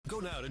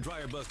now to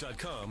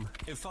DryerBuzz.com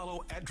and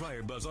follow at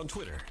DryerBuzz on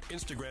Twitter,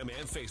 Instagram,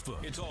 and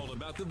Facebook. It's all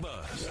about the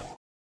buzz.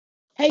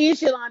 Hey,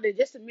 it's Yolanda. In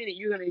just a minute,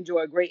 you're going to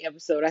enjoy a great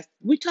episode.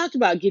 We talked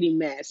about getting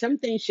mad. Some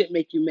things should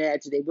make you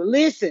mad today. But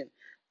listen,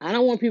 I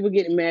don't want people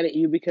getting mad at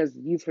you because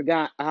you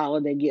forgot a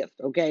holiday gift,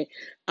 okay?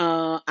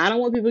 I don't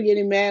want people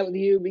getting mad with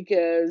you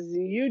because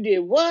you did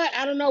what?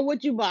 I don't know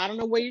what you bought. I don't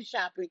know where you're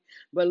shopping.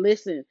 But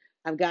listen,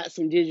 I've got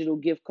some digital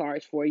gift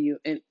cards for you.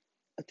 And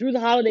through the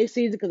holiday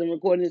season, because I'm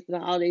recording this in the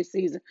holiday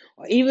season,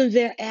 or even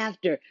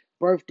thereafter,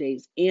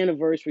 birthdays,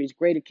 anniversaries,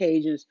 great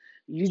occasions,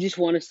 you just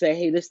want to say,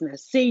 hey, listen, I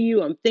see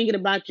you. I'm thinking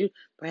about you.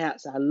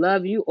 Perhaps I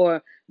love you,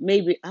 or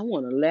maybe I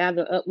want to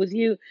lather up with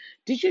you.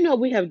 Did you know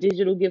we have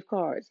digital gift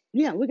cards?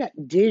 Yeah, we got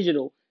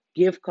digital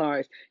gift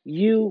cards.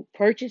 You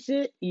purchase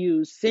it,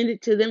 you send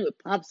it to them, it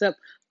pops up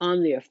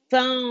on their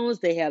phones.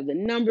 They have the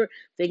number.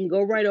 They can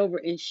go right over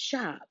and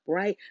shop,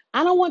 right?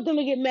 I don't want them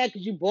to get mad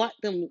because you bought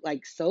them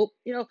like soap,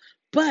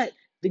 but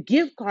the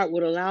gift card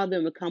would allow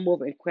them to come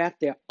over and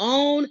craft their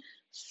own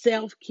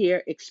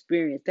self-care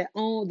experience, their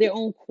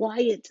own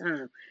quiet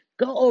time.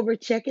 Go over,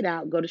 check it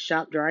out. Go to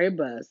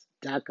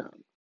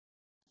shopdryerbuzz.com.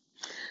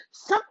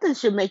 Something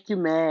should make you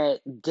mad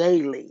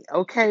daily.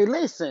 Okay,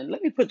 listen, I'm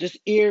gonna put this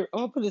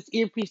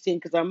earpiece in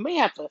because I may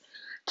have to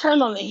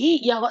turn on the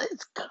heat, y'all.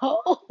 It's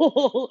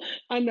cold.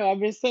 I know I've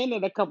been saying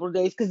it a couple of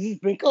days because it's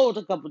been cold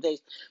a couple of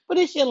days. But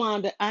it's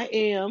Yolanda. I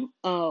am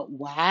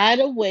wide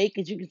awake,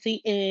 as you can see,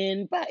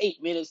 in about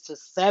 8 minutes to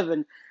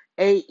 7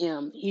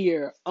 a.m.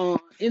 here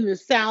in the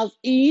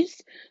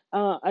southeast.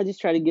 I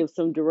just try to give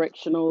some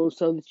directional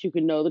so that you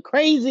can know the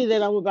crazy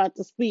that I'm about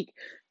to speak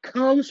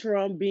comes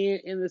from being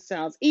in the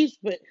southeast,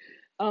 but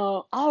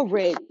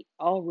already,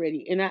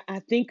 and I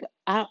think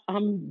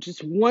I'm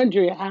just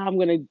wondering how I'm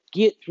going to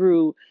get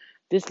through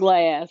this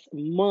last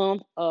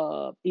month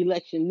of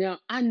election. Now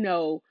I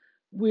know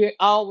it's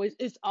always,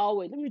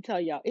 let me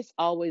tell y'all, it's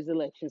always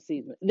election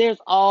season. There's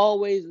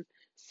always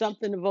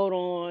something to vote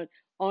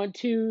on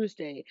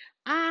Tuesday.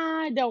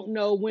 I don't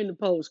know when the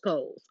polls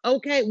close.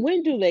 Okay,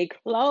 when do they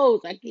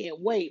close? I can't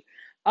wait.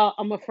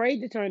 I'm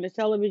afraid to turn the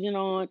television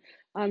on.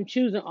 I'm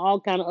choosing all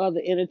kind of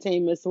other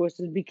entertainment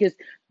sources because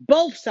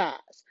both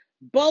sides,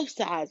 both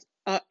sides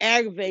are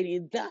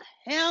aggravating the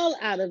hell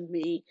out of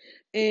me,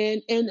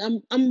 and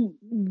I'm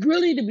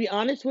really, to be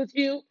honest with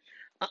you,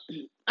 uh,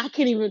 I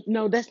can't even.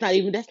 No, that's not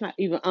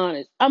even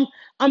honest. I'm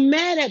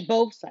mad at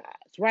both sides,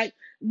 right?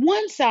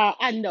 One side,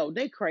 I know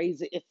they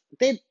crazy.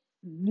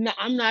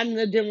 I'm not in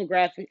the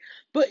demographic,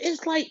 but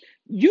it's like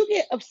you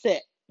get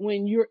upset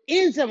when you're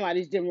in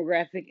somebody's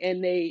demographic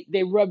and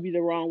they rub you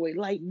the wrong way.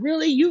 Like,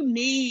 really, you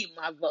need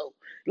my vote.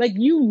 Like,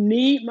 you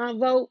need my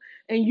vote,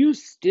 and you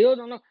still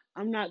don't know.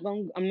 I'm not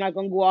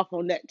gonna go off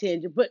on that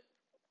tangent, but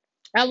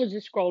I was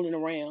just scrolling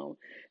around,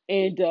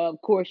 and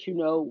of course,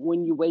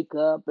 when you wake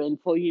up and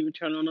before you even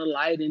turn on the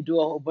light and do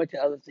a whole bunch of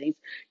other things,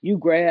 you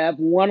grab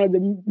one of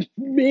the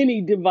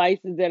many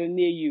devices that are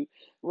near you,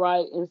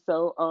 right? And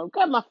so,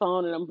 got my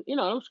phone, and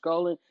I'm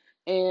scrolling,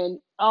 and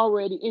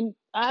already, and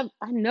I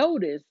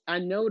noticed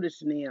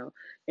now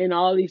in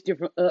all these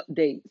different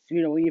updates,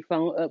 when your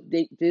phone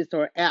updates this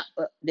or app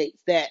updates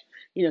that,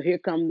 here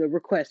come the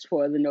requests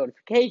for the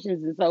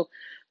notifications, and so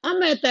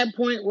I'm at that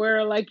point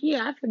where, like,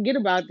 yeah, I forget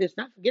about this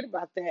and I forget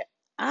about that.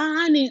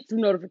 I need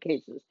some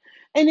notifications.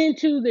 And then,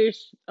 too,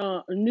 there's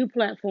a new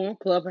platform,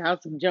 Clubhouse.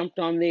 Jumped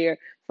on there.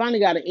 Finally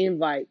got an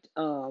invite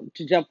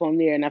to jump on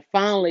there. And I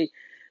finally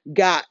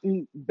got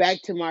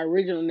back to my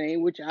original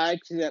name, which I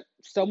actually,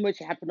 so much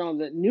happened on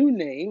the new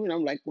name. And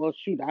I'm like, well,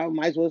 shoot, I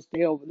might as well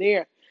stay over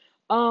there.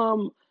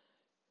 Um,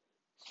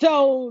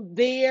 so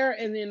there,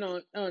 and then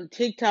on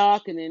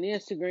TikTok and then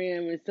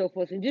Instagram and so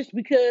forth. And just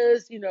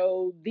because,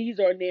 these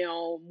are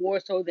now more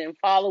so than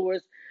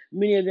followers,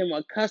 many of them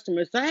are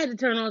customers. So I had to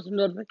turn on some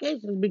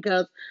notifications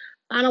because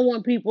I don't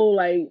want people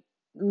like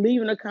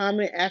leaving a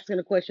comment, asking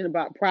a question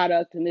about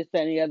product and this,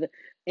 that, and the other.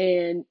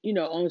 And,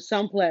 on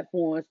some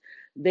platforms,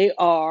 they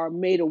are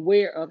made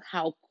aware of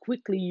how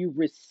quickly you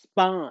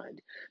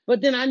respond.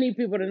 But then I need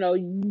people to know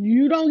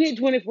you don't get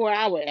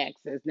 24-hour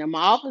access. Now,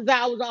 my office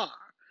hours are.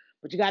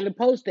 But you got to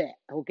post that,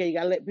 okay? You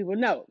got to let people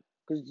know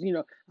because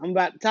I'm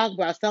about to talk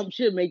about something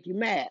should make you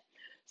mad.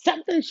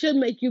 Something should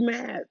make you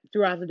mad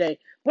throughout the day.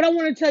 But I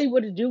want to tell you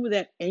what to do with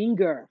that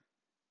anger.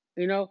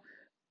 You know,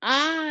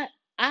 I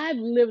I've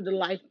lived a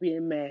life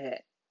being mad.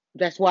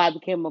 That's why I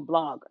became a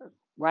blogger,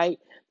 right?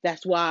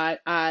 That's why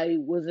I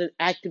was an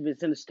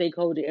activist and a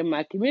stakeholder in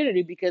my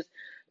community because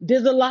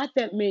there's a lot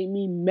that made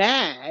me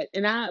mad,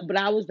 and I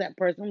was that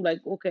person. I'm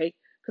like, okay,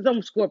 because I'm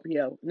a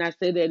Scorpio, and I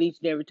say that each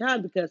and every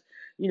time because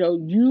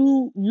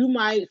you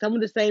might, some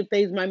of the same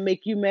things might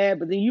make you mad,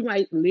 but then you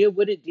might live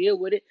with it, deal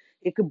with it.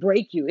 It could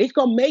break you. It's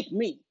gonna make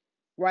me,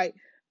 right?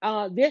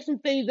 There's some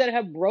things that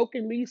have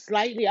broken me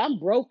slightly. I'm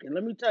broken.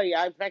 Let me tell you.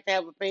 In fact, I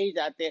have a page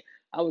out there.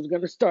 I was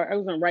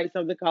gonna write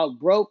something called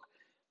 "Broke."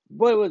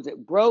 What was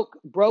it? Broke,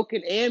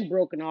 broken, and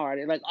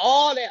brokenhearted. Like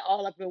all that,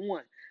 all up in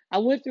one. I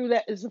went through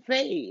that. It's a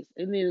phase,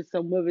 and then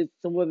some of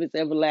it's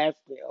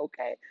everlasting.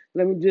 Okay,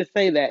 let me just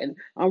say that, and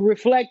I'm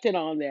reflecting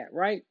on that,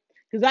 right?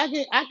 Because I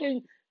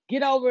can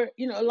get over,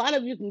 a lot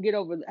of you can get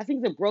over, I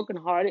think the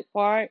brokenhearted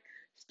part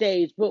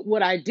stays. But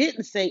what I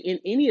didn't say in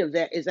any of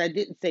that is I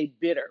didn't say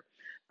bitter.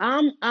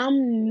 I'm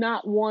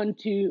not one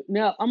to,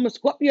 now I'm a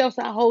Scorpio,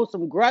 so I hold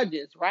some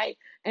grudges, right?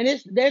 And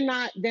they're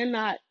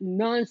not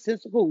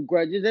nonsensical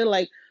grudges. They're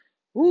like,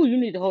 ooh, you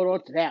need to hold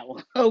on to that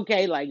one.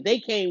 Okay, like they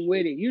came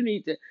with it. You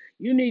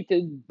need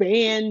to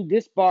ban,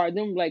 disbar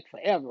them like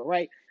forever,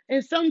 right?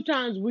 And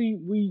sometimes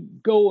we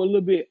go a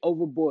little bit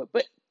overboard.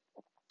 But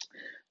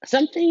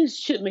some things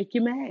should make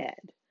you mad.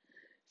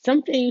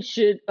 Some things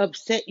should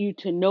upset you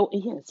to no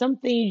end. Some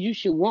things you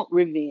should want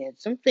revenge.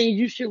 Some things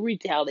you should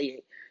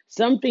retaliate.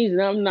 Some things,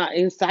 and I'm not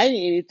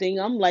inciting anything.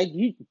 I'm like,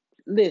 you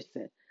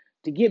listen,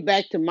 to get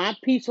back to my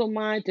peace of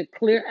mind, to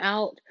clear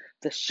out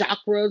the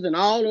chakras and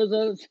all those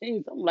other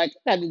things. I'm like,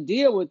 I got to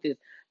deal with this.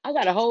 I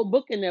got a whole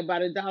book in there by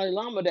the Dalai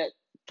Lama that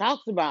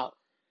talks about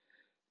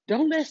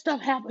don't let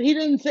stuff happen. He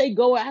doesn't say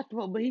go after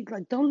it, but he's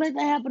like, don't let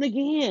that happen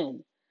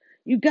again.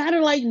 You gotta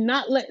like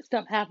not let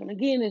stuff happen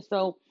again. And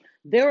so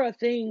there are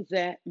things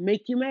that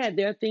make you mad.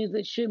 There are things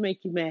that should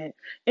make you mad.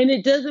 And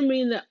it doesn't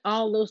mean that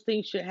all those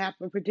things should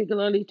happen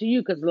particularly to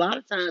you, because a lot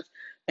of times,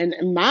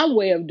 and my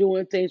way of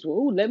doing things, well,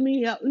 ooh, let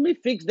me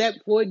fix that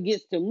before it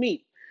gets to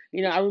me.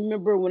 I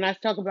remember when I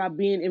talk about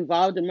being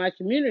involved in my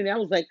community, I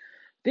was like,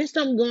 there's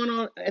something going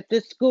on at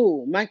this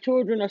school. My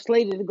children are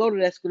slated to go to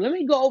that school. Let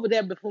me go over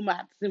there before I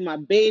have to send my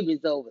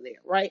babies over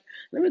there, right?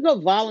 Let me go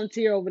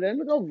volunteer over there. Let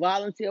me go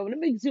volunteer over. Let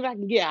me see if I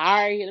can get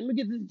hired here. Let me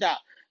get this job.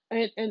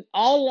 And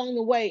all along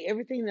the way,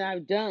 everything that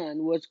I've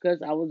done was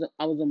because I was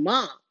a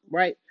mom,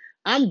 right?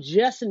 I'm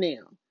just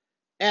now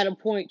at a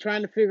point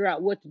trying to figure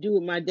out what to do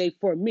with my day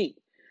for me.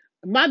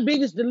 My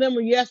biggest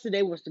dilemma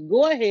yesterday was to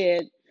go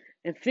ahead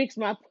and fix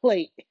my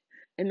plate.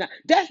 And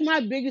that's my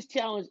biggest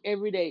challenge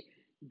every day.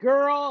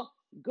 Girl,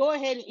 go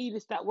ahead and eat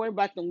and stop worrying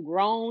about them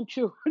grown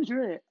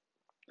children.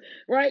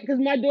 Right? Because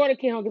my daughter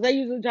came home, because I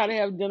usually try to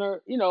have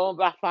dinner,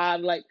 about 5.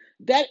 Like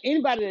that,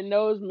 anybody that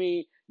knows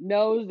me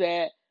knows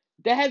that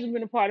that hasn't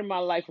been a part of my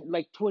life for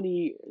like 20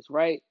 years,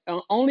 right?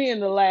 Only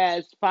in the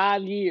last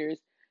 5 years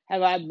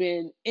have I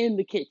been in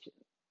the kitchen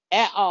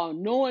at all,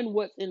 knowing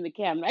what's in the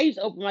cabinet. I used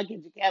to open my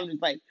kitchen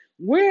cabinet, like,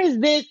 where is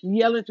this?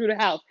 Yelling through the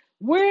house.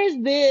 Where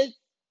is this?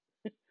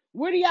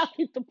 Where do y'all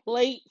keep the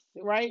plates,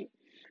 right?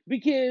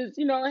 Because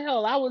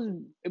hell, I was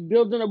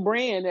building a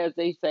brand, as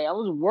they say. I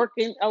was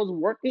working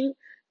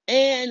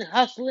and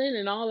hustling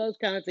and all those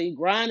kind of things,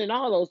 grinding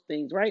all those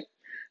things, right?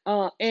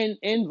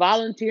 And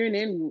volunteering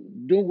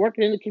and doing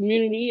working in the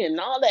community and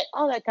all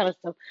that kind of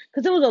stuff.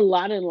 Because there was a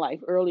lot in life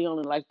early on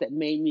in life that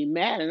made me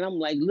mad, and I'm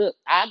like, look,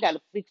 I got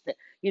to fix that.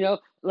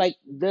 Like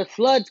the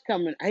floods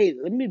coming. Hey,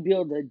 let me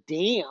build a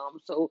dam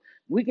so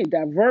we can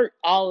divert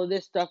all of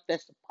this stuff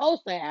that's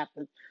supposed to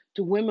happen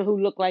to women who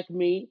look like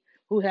me,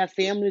 who have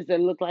families that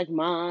look like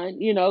mine,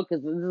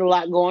 because there's a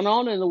lot going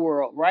on in the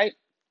world, right?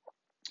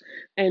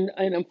 And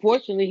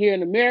unfortunately, here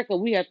in America,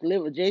 we have to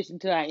live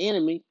adjacent to our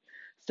enemy.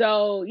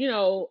 So,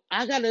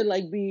 I gotta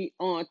like be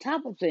on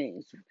top of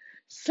things.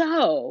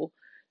 So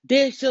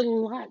there's a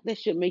lot that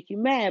should make you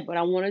mad, but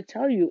I want to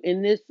tell you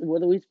in this,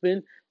 whether we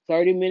spend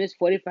 30 minutes,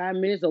 45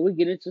 minutes, or we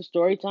get into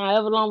story time,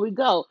 however long we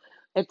go,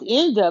 at the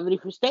end of it,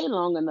 if you stay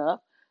long enough,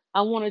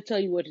 I want to tell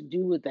you what to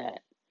do with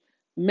that.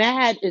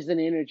 Mad is an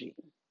energy.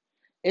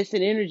 It's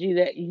an energy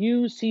that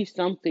you see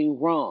something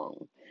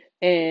wrong.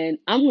 And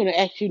I'm going to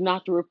ask you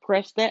not to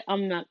repress that.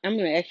 I'm going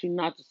to ask you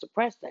not to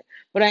suppress that.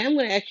 But I am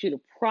going to ask you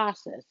to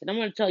process it. I'm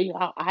going to tell you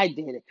how I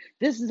did it.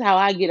 This is how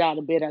I get out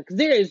of bed.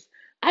 Because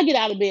I get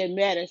out of bed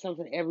mad at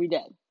something every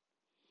day.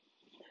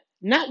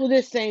 Not with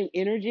this same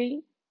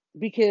energy,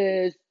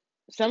 because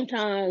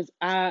sometimes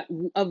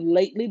of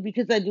lately,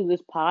 because I do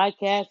this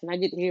podcast and I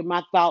get to hear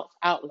my thoughts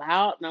out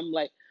loud, and I'm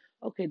like,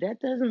 okay, that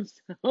doesn't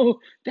sound,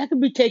 that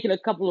could be taken a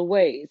couple of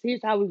ways.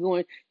 Here's how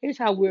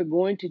we're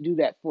going to do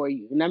that for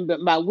you. And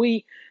by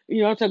we,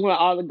 I'm talking about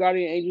all the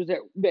guardian angels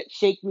that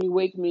shake me,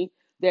 wake me,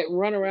 that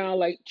run around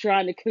like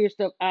trying to clear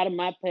stuff out of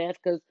my path,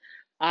 because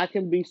I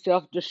can be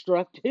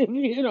self-destructive,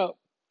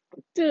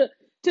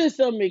 to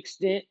some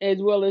extent, as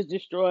well as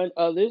destroying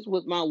others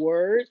with my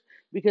words,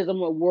 because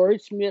I'm a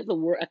wordsmith,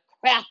 I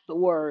craft the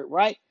word,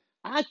 right?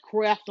 I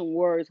craft some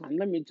words, honey.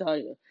 Let me tell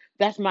you,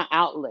 that's my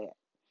outlet.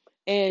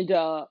 And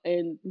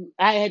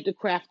I had to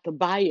craft the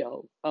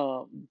bio.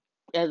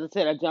 As I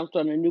said, I jumped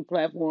on a new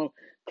platform,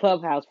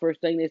 Clubhouse.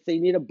 First thing they say,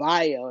 you need a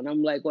bio, and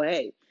I'm like, well,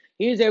 hey,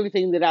 here's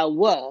everything that I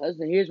was,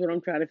 and here's what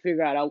I'm trying to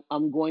figure out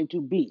I'm going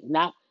to be,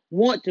 not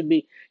want to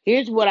be.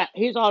 Here's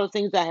all the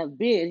things I have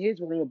been. Here's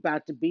what I'm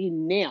about to be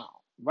now,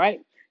 right?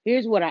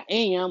 Here's what I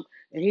am,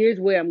 and here's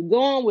where I'm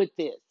going with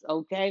this.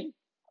 Okay,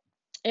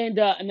 and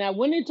I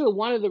went into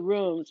one of the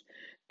rooms,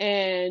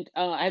 and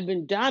I've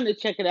been dying to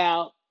check it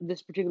out.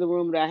 This particular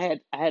room that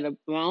I had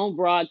my own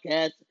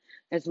broadcast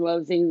and some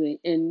other things,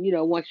 and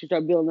once you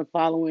start building a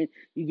following,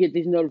 you get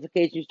these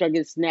notifications. You start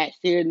getting snatched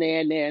here and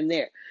there and there and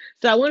there.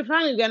 So I went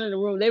finally got in the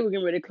room. They were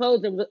getting ready to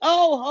close. They was like,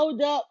 "Oh,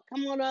 hold up,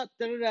 come on up,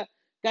 da da da.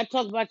 Got to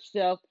talk about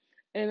yourself."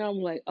 And I'm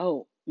like,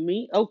 "Oh."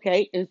 me,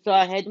 okay. And so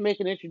I had to make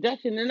an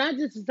introduction, and I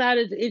just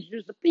decided to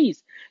introduce a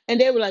piece. And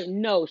they were like,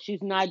 no,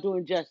 she's not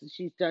doing justice.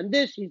 She's done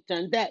this, she's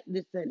done that,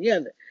 this, that, and the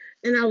other.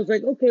 And I was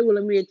like, okay, well,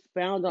 let me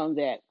expound on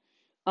that.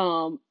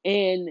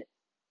 And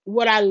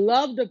what I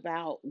loved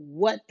about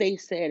what they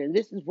said, and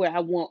this is where I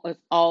want us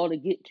all to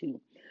get to,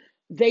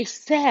 they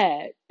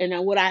said,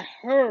 and what I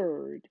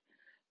heard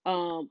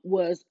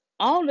was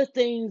all the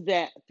things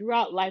that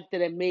throughout life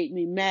that have made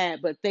me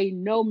mad, but they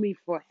know me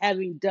for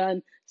having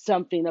done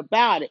something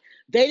about it.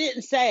 They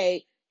didn't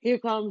say, here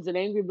comes an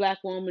angry black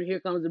woman,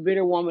 here comes a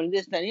bitter woman, and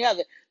this, that, and the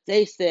other.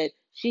 They said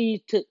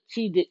she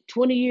did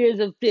 20 years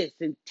of this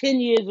and 10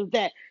 years of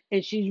that,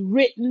 and she's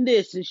written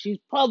this and she's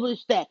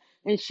published that,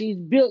 and she's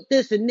built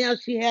this, and now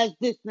she has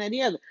this and that and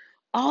the other.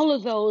 All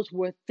of those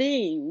were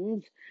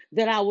things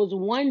that I was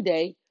one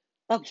day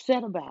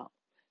upset about,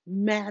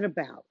 mad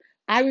about.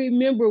 I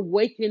remember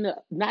waking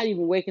up, not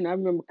even waking up, I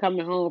remember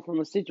coming home from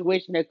a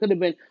situation that could have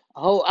been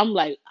I'm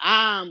like,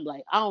 I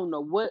don't know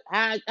what,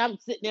 I'm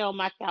sitting there on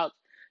my couch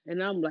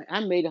and I'm like,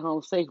 I made it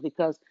home safely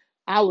because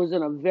I was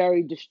in a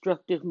very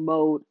destructive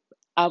mode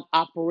of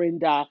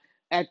operandi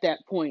at that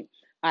point.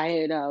 I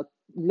had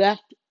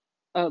left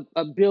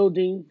a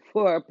building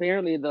for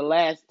apparently the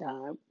last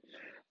time,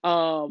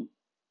 um,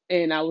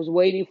 and I was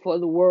waiting for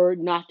the word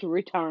not to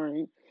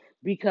return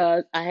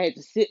because I had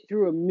to sit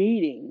through a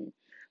meeting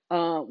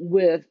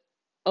with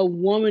a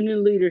woman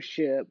in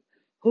leadership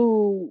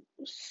who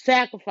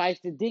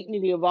sacrificed the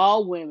dignity of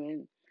all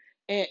women,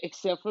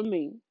 except for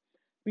me,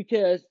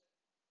 because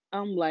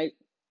I'm like,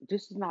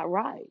 this is not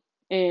right.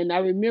 And I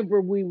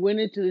remember we went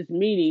into this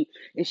meeting,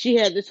 and she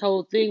had this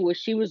whole thing where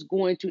she was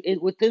going to,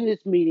 within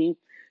this meeting,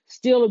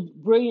 steal a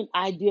brilliant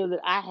idea that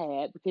I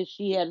had because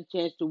she had a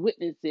chance to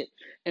witness it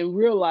and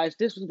realized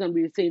this was going to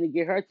be the thing to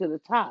get her to the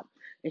top.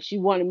 And she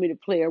wanted me to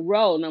play a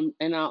role,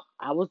 and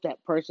I was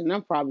that person. I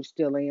probably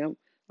still am.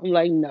 I'm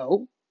like,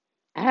 no,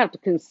 I have to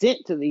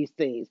consent to these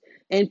things.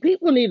 And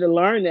people need to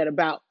learn that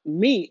about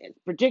me,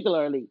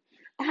 particularly.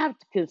 I have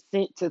to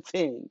consent to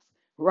things,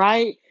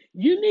 right?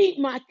 You need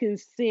my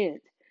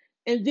consent,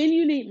 and then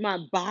you need my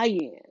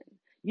buy-in.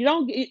 You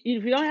don't get,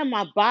 if you don't have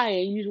my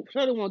buy-in, you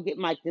certainly won't get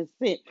my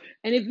consent.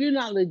 And if you're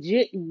not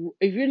legit,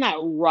 if you're not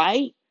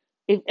right,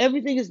 if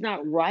everything is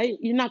not right,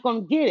 you're not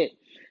going to get it.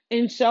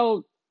 And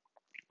so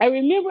I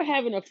remember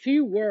having a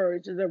few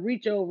words as I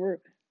reach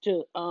over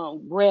to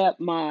grab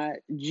my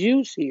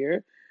juice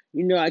here.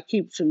 You know, I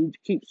keep some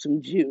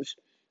juice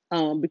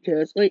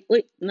because wait,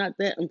 not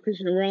that, I'm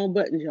pushing the wrong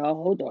buttons,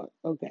 y'all. Hold on.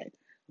 Okay,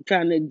 I'm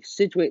trying to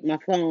situate my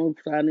phone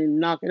so I didn't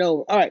knock it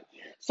over. All right.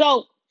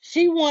 So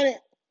she wanted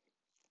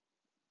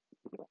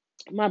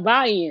my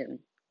buy-in.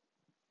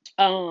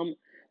 Um,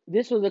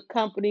 this was a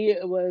company.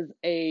 It was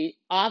a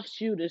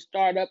offshoot, a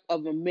startup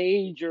of a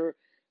major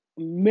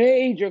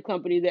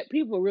company that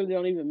people really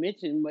don't even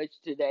mention much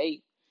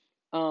today,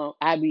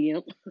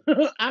 IBM.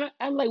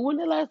 I'm like, when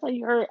the last time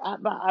you heard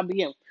about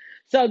IBM?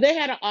 So they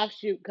had an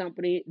offshoot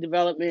company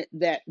development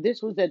that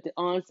this was at the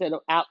onset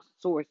of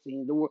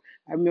outsourcing.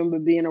 I remember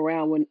being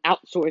around when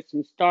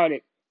outsourcing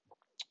started,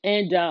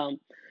 and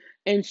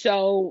and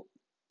so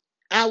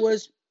I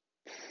was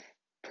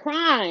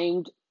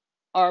primed,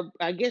 or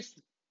I guess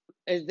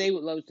as they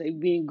would love to say,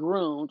 being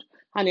groomed.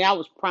 Honey, I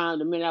was primed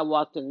the minute I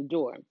walked in the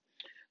door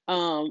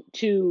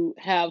to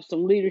have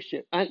some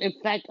leadership. In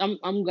fact, I'm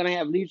going to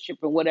have leadership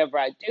in whatever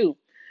I do.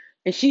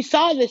 And she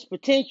saw this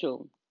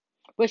potential,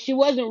 but she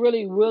wasn't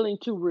really willing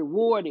to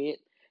reward it.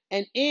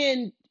 And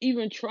in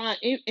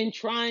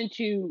trying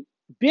to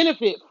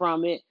benefit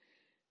from it,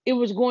 it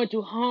was going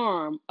to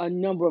harm a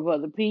number of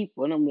other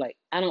people. And I'm like,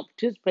 I don't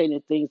participate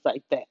in things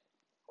like that.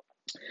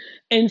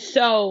 And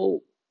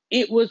so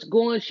she was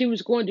going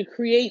to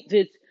create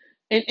this,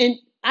 and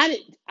I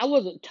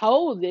wasn't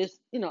told this.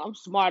 You know, I'm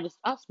smart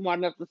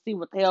enough to see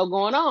what the hell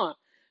going on.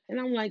 And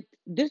I'm like,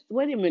 this.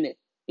 Wait a minute.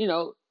 You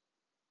know,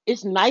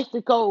 it's nice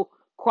to go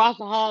cross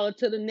the hall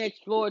to the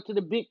next floor to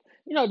the big,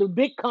 the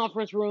big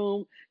conference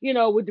room,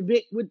 with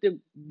the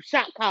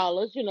shot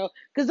collars,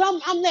 because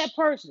I'm that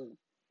person.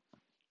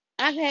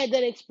 I've had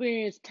that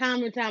experience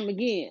time and time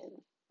again,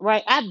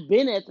 right? I've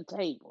been at the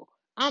table.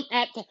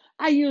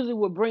 I usually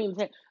would bring the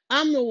table.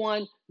 I'm the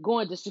one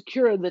going to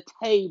secure the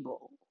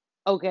table,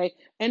 okay?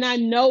 And I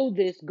know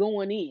this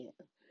going in.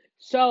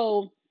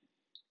 So,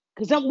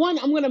 because I'm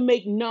going to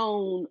make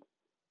known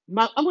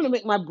I'm going to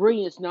make my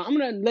brilliance known. I'm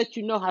going to let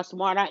you know how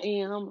smart I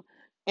am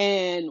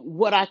and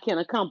what I can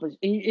accomplish.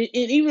 And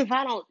even if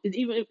I don't,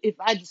 even if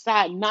I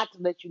decide not to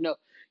let you know,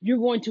 you're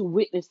going to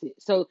witness it.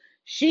 So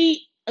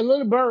a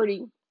little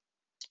birdie,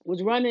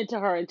 was running to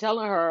her and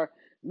telling her,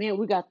 "Man,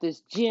 we got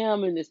this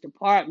gym in this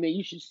department.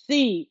 You should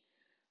see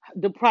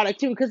the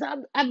productivity." Because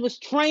I was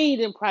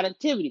trained in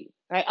productivity.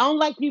 Right? I don't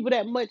like people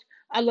that much.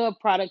 I love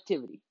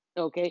productivity.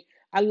 Okay,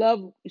 I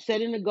love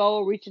setting a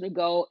goal, reaching a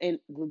goal, and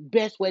the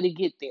best way to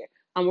get there.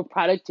 I'm a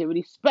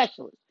productivity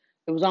specialist.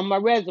 It was on my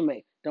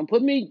resume. Don't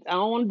put me. I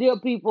don't want to deal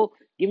with people.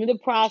 Give me the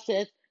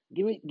process.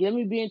 Give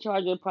me be in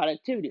charge of the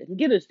productivity. I can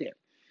get us there.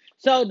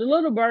 So the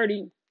little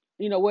birdie,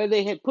 where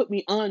they had put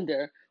me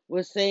under,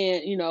 was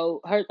saying,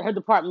 her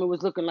department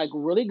was looking like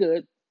really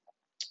good.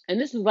 And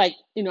this is like,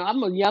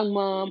 I'm a young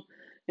mom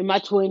in my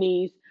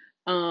 20s.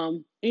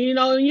 And, in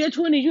your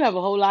 20s, you have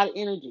a whole lot of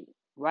energy,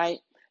 right?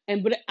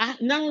 But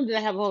not only did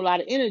I have a whole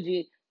lot of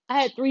energy,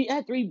 I had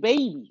three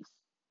babies.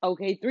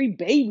 Okay, three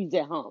babies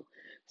at home.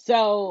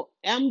 So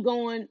I'm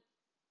going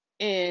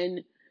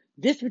in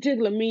this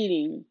particular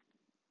meeting.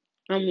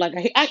 I'm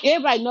like,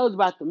 everybody knows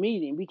about the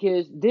meeting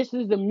because this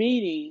is the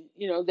meeting,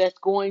 that's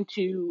going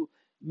to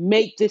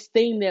make this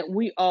thing that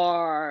we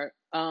are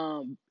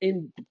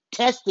in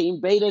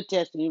testing, beta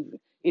testing,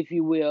 if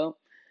you will.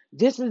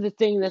 This is the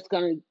thing that's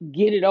going to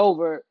get it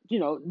over,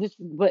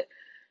 but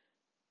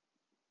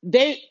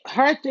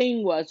her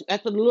thing was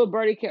after the little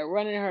birdie kept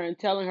running her and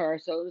telling her,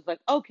 so it was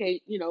like,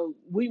 okay,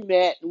 we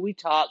met and we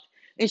talked,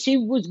 and she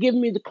was giving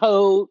me the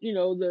code,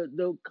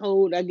 the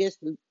code, I guess,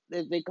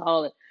 as they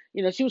call it.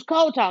 She was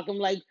code talking.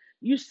 I'm like,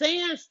 you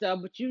saying stuff,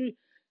 but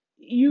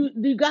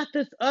you got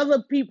this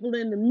other people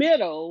in the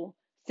middle.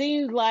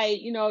 Seems like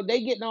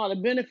they getting all the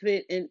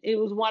benefit, and it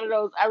was one of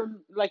those.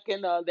 Like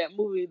in that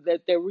movie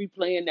that they're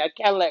replaying, that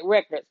Cadillac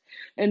Records,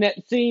 and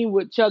that scene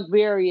with Chuck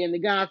Berry and the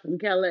guy from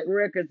Cadillac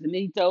Records, and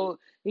he told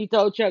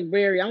Chuck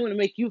Berry, "I'm going to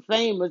make you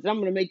famous. I'm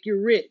going to make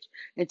you rich."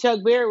 And Chuck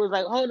Berry was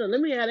like, "Hold on,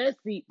 let me have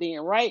that seat then,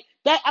 right?"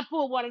 That I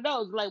pulled one of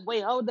those. Like,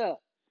 wait, hold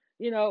up,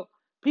 you know,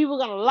 people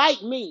gonna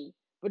like me,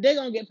 but they're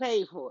gonna get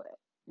paid for it,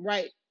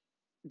 right?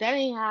 That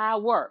ain't how I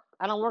work.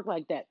 I don't work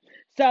like that.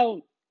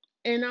 So,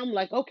 and I'm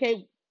like,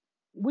 okay,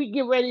 we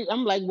get ready.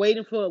 I'm like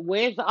waiting for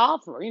where's the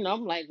offer?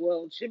 I'm like,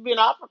 well, should be an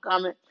offer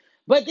coming.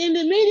 But then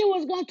the meeting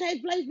was gonna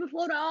take place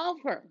before the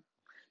offer.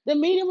 The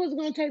meeting was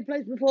gonna take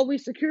place before we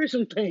secure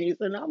some things.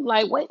 And I'm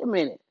like, wait a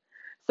minute.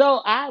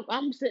 So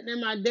I'm sitting at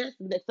my desk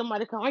and that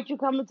somebody come, aren't you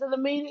coming to the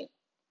meeting?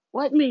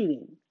 What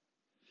meeting?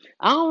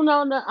 I don't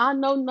know. I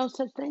know no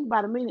such thing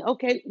about a meeting.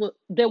 Okay, well,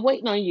 they're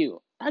waiting on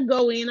you. I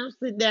go in, I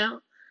sit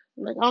down.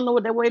 I'm like, I don't know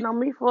what they're waiting on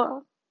me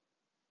for.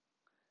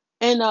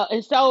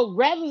 And so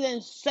rather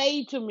than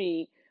say to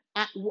me,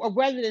 or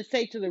rather than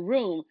say to the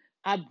room,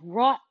 I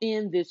brought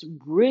in this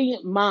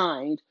brilliant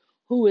mind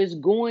who is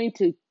going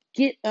to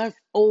get us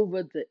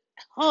over the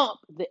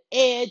hump, the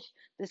edge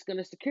that's going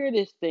to secure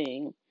this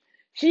thing.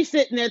 She's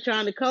sitting there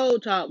trying to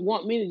cold talk,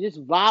 want me to just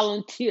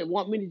volunteer,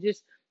 want me to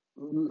just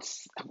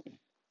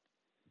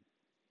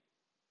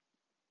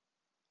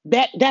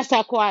that's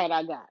how quiet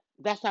I got.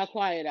 That's how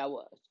quiet I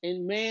was.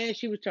 And man,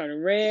 she was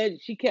turning red.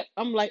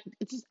 I'm like,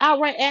 just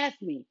outright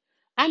ask me.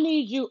 I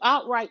need you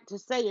outright to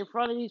say in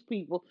front of these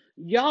people,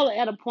 y'all are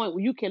at a point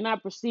where you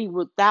cannot proceed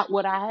without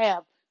what I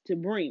have to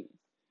bring.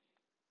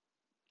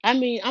 I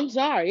mean, I'm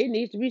sorry, it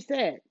needs to be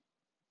said.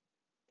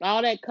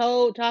 All that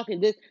code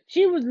talking, this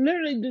she was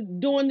literally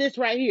doing this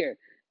right here.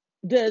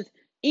 Does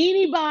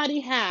anybody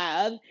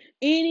have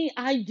any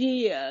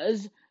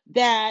ideas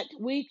that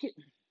we can?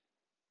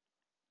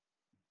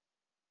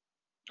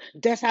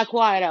 That's how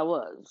quiet I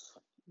was.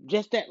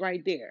 Just that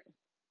right there.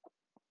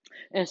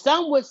 And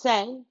some would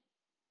say,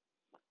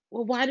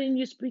 well, why didn't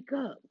you speak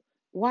up?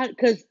 Why?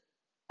 Because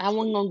I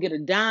wasn't going to get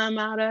a dime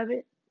out of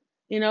it.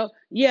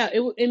 Yeah,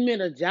 it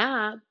meant a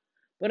job,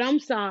 but I'm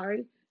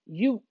sorry.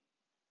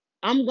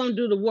 I'm going to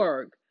do the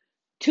work.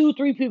 Two,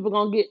 three people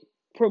going to get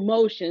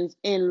promotions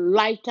and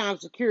lifetime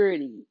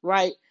security,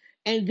 right?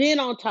 And then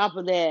on top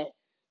of that,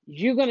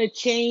 you're going to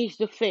change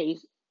the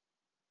face.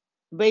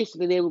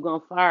 Basically, they were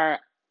going to fire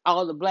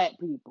all the black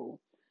people,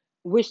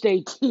 which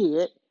they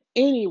did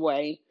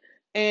anyway.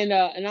 And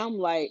I'm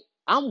like,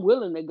 I'm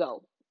willing to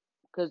go.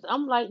 Because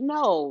I'm like,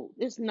 no,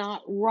 it's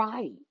not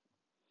right.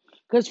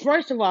 Because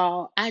first of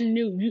all, I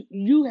knew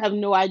you have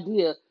no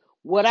idea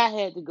what I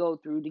had to go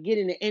through to get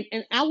in there.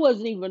 And I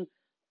wasn't even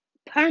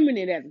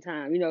permanent at the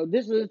time.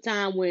 This was a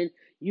time when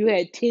you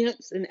had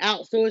temps and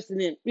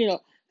outsourcing and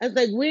I was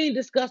like, we ain't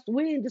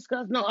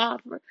discussed no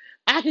offer.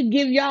 I could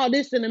give y'all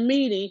this in a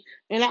meeting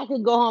and I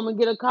could go home and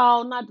get a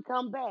call not to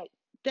come back.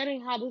 That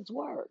ain't how this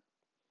works.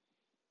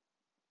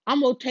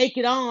 I'm gonna take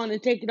it on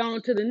and take it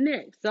on to the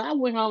next. So I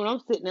went home and I'm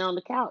sitting there on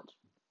the couch.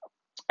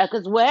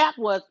 Because what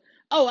happened was,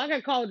 oh, I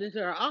got called into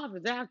her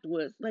office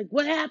afterwards. Like,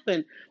 what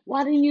happened?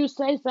 Why didn't you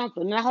say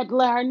something? And I had to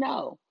let her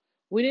know.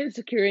 We didn't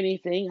secure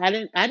anything. I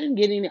didn't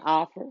get any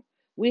offer.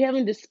 We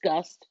haven't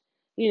discussed,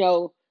 you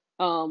know,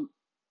 um,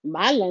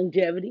 my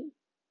longevity.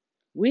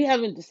 We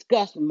haven't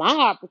discussed my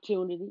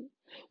opportunity.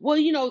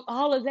 Well,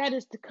 all of that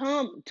is to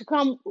come.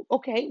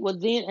 Okay, well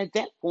then at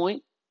that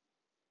point,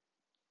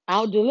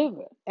 I'll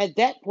deliver. At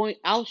that point,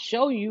 I'll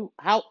show you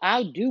how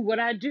I do what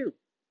I do.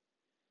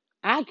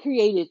 I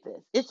created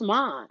this. It's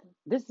mine.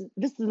 This is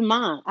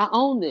mine. I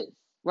own this,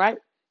 right?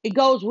 It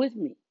goes with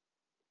me.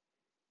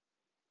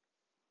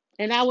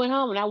 And I went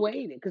home and I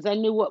waited because I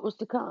knew what was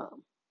to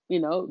come.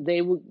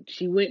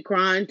 She went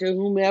crying to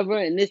whomever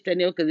and this, that,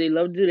 and the other because they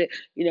love to do that,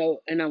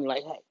 and I'm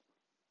like, hey,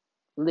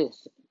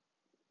 listen,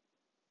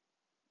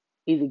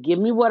 either give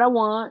me what I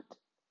want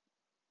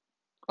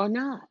or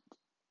not.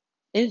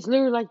 And it's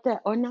literally like that,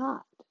 or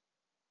not.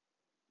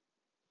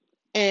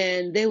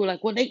 And they were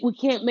like, well, we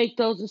can't make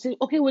those decisions.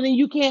 Okay, well then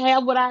we can't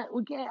have what I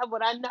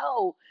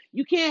know.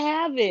 You can't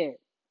have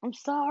it. I'm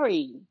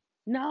sorry.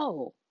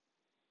 No,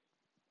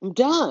 I'm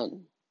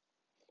done.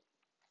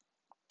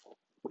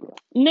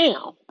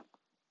 Now,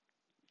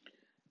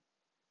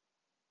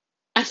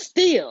 I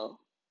still,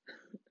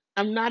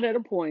 I'm not at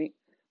a point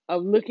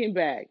of looking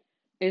back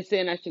and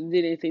saying I should have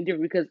did anything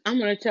different because I'm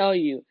going to tell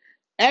you,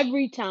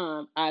 every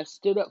time I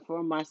stood up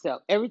for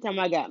myself, every time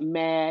I got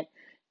mad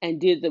and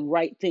did the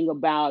right thing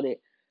about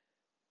it,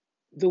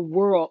 the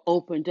world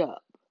opened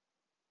up.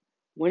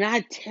 When I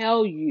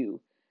tell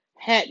you,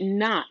 had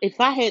not, if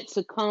I had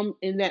succumbed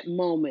in that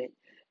moment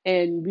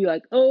and be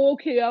like, oh,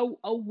 okay, I'll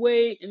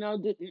wait and I'll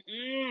do,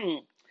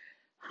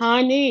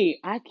 honey,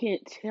 I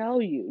can't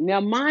tell you.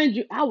 Now, mind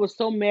you, I was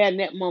so mad in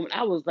that moment.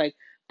 I was like,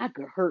 I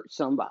could hurt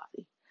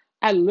somebody.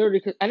 I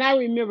literally could. And I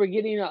remember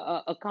getting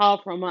a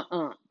call from my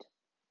aunt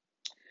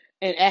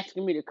and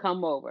asking me to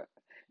come over.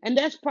 And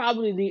that's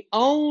probably the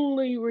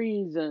only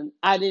reason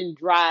I didn't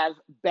drive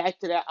back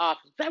to that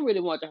office. I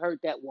really wanted to hurt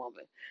that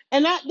woman.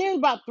 And there's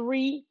about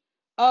three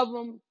of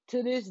them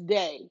to this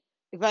day.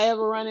 If I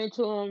ever run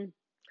into them,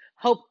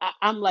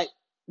 I'm like,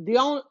 the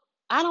only,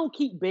 I don't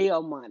keep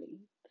bail money.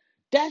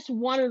 That's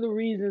one of the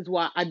reasons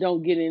why I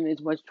don't get in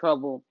as much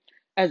trouble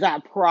as I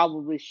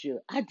probably should.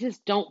 I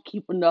just don't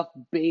keep enough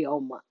bail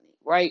money,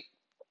 right?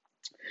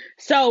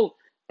 So,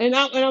 and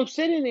I'm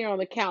sitting there on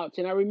the couch,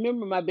 and I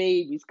remember my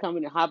babies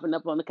coming and hopping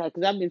up on the couch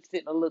because I've been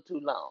sitting a little too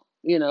long.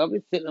 I've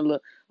been sitting a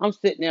little. I'm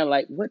sitting there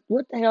like, what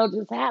the hell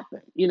just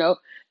happened?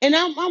 And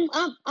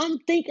I'm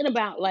thinking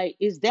about like,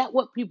 is that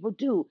what people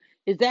do?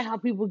 Is that how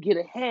people get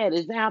ahead?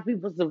 Is that how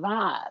people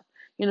survive?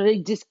 They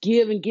just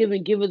give and give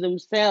and give of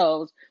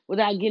themselves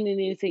without getting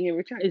anything in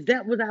return. Is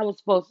that what I was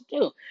supposed to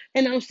do?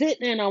 And I'm sitting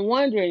there and I'm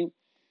wondering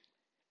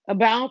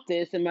about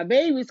this, and my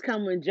babies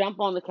come and jump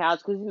on the couch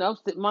because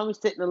mommy's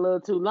sitting a little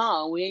too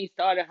long. We ain't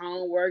started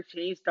homework,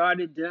 she ain't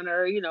started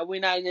dinner. We're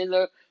not in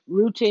the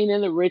routine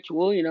and the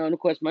ritual. And of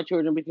course, my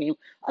children became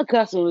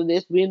accustomed to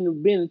this, being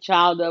a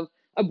child of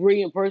a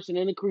brilliant person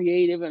and a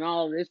creative and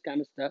all of this kind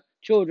of stuff.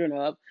 Children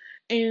of,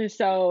 and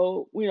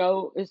so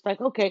it's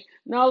like, okay,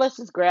 now let's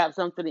just grab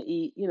something to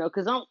eat.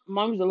 Because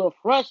mommy's a little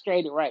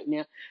frustrated right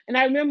now. And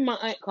I remember my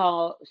aunt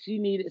called. She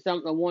needed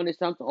something or wanted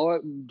something,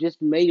 or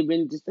just may have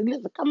been just like,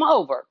 listen, come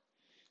over.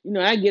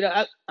 I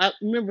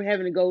remember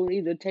having to go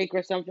either take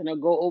her something or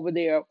go over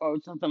there or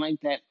something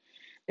like that.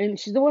 And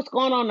she said, what's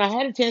going on? And I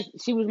had a chance.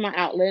 She was my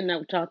outlet, and I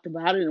talked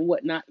about it and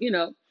whatnot.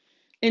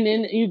 And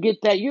then you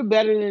get that you're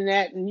better than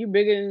that, and you're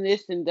bigger than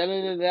this, and da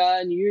da da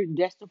da, and you're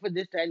destined for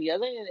this, that, and the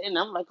other. And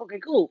I'm like, okay,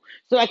 cool.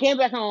 So I came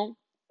back home.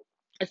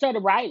 I started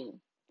writing,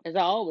 as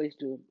I always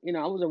do.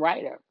 I was a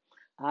writer.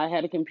 I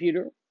had a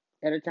computer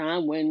at a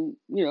time when,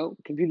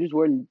 computers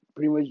were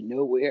pretty much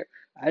nowhere.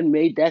 I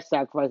made that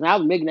sacrifice. And I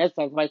was making that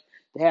sacrifice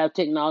to have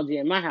technology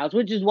in my house,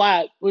 which is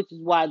why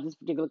this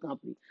particular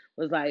company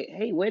was like,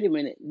 hey, wait a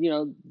minute,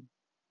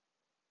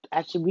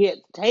 I should be at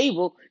the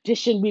table,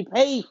 just shouldn't be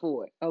paid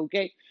for it.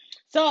 Okay.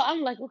 So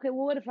I'm like, okay,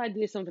 well, what if I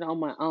did something on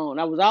my own?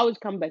 I was always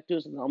coming back to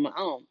something on my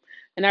own.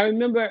 And I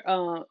remember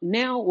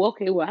now,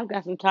 okay, well, I've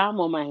got some time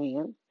on my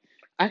hands.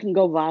 I can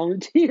go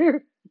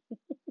volunteer.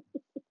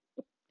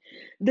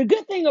 The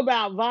good thing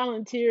about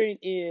volunteering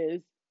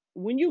is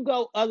when you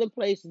go other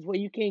places where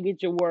you can't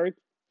get your work,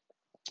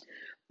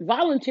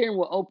 volunteering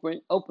will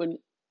open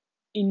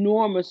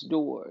enormous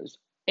doors.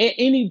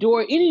 Any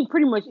door, any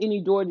pretty much any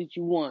door that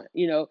you want.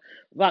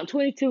 About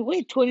 22.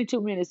 We're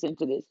 22 minutes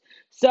into this.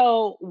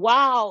 So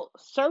while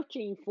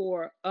searching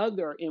for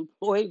other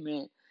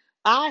employment,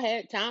 I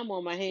had time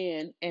on my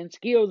hand and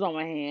skills on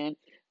my hand,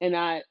 and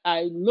I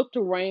looked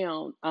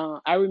around.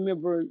 I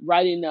remember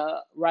writing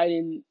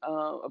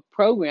a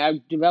program. I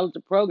developed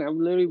a program. I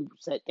literally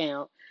sat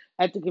down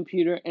at the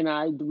computer and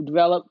I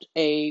developed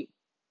a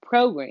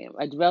program.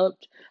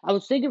 I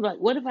was thinking about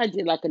what if I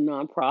did like a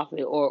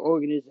nonprofit or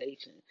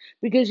organization,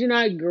 because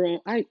I grew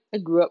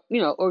up,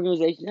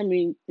 organization. I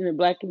mean, in the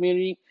Black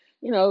community,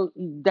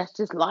 that's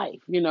just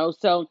life.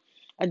 So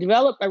I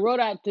wrote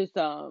out this.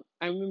 I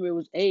remember it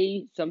was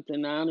a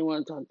something. I don't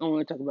want to talk. I don't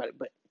want to talk about it,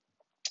 but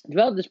I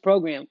developed this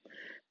program,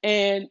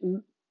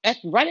 and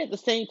right at the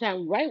same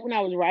time, right when I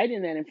was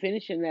writing that and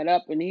finishing that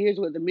up, and here's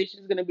what the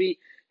mission is going to be.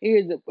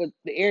 Here's what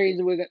the areas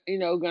that we're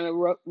going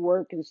to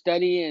work and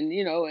study, and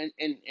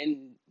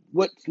and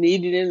what's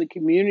needed in the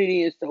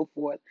community and so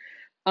forth.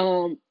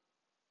 Um,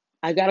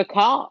 I got a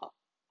call,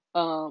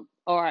 or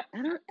I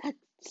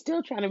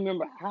still trying to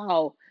remember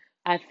how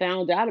I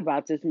found out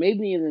about this.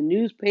 Maybe in the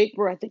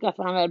newspaper. I think I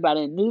found out about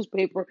it in the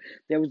newspaper.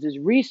 There was this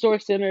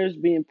resource centers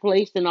being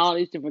placed in all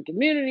these different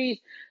communities,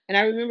 and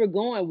I remember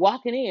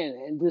walking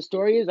in. And the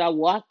story is, I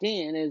walked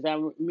in, as I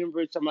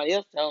remember somebody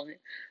else telling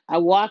it. I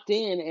walked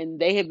in, and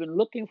they had been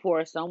looking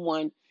for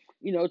someone,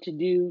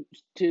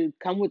 to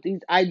come with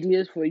these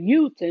ideas for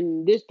youth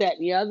and this, that,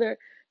 and the other.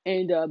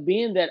 And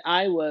being that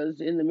I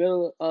was in the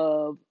middle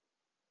of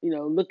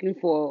looking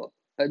for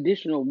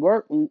additional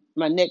work,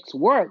 my next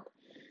work,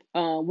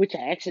 which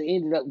I actually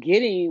ended up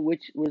getting,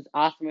 which was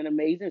awesome and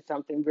amazing,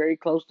 something very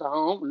close to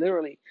home,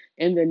 literally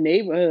in the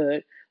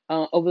neighborhood.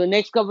 Over the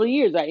next couple of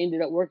years, I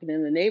ended up working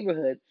in the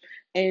neighborhood.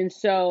 And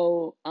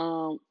so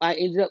I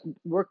ended up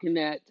working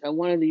at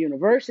one of the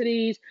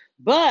universities,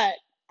 but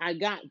I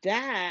got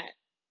that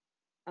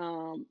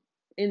um,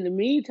 in the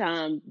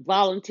meantime,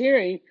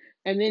 volunteering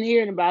and then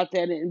hearing about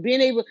that and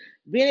being able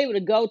to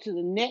go to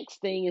the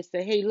next thing and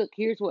say, hey, look,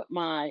 here's what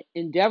my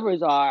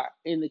endeavors are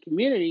in the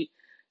community.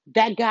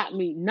 That got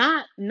me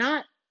not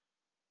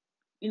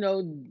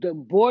the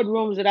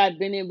boardrooms that I've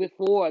been in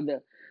before,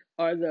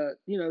 or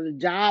the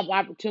job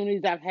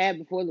opportunities I've had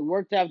before, the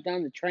work that I've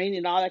done, the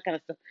training, all that kind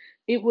of stuff.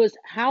 It was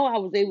how I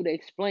was able to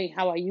explain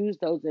how I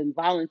used those in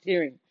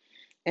volunteering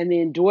and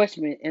the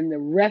endorsement and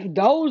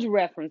those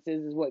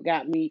references is what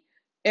got me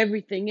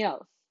everything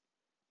else,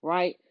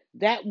 right?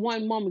 That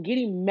one moment,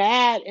 getting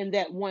mad in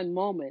that one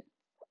moment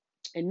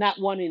and not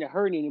wanting to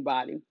hurt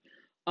anybody,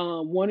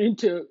 wanting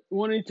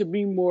to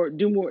be more,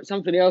 do more,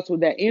 something else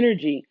with that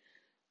energy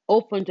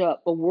opened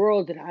up a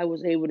world that I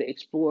was able to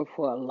explore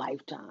for a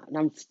lifetime. And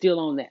I'm still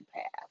on that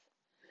path.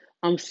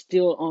 I'm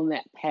still on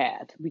that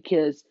path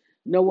because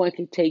no one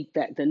can take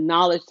the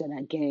knowledge that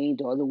I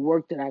gained or the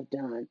work that I've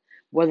done,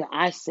 whether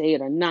I say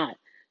it or not.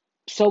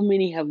 So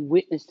many have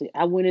witnessed it.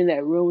 I went in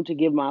that room to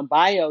give my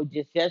bio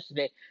just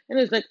yesterday, and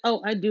it's like, oh,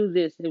 I do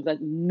this. And it was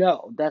like,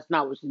 no, that's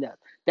not what she does.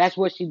 That's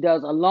what she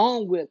does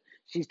along with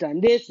she's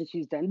done this and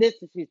she's done this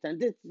and she's done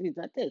this and she's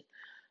done this.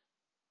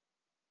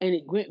 And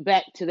it went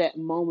back to that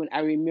moment.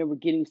 I remember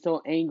getting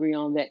so angry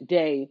on that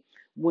day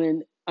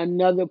when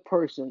another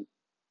person,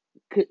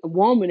 a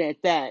woman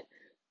at that,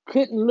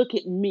 couldn't look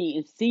at me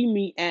and see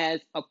me as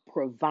a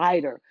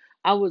provider.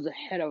 I was a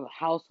head of a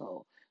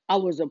household. I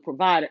was a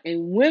provider.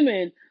 And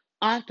women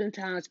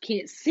oftentimes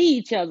can't see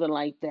each other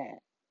like that,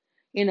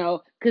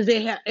 because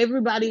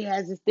everybody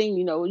has this thing,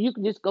 you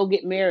can just go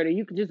get married or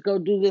you can just go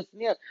do this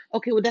and that.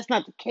 Okay, well, that's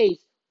not the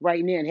case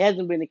right now. It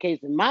hasn't been the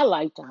case in my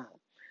lifetime.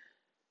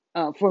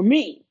 For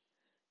me,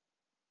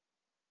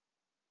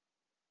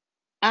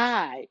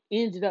 I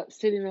ended up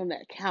sitting on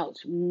that couch,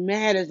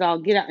 mad as all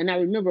get out. And I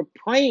remember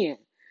praying,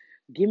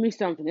 give me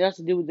something else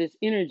to do with this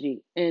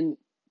energy. And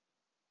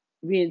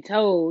being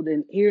told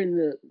and hearing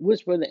the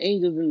whisper of the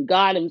angels and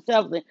God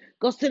Himself, saying,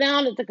 "Go sit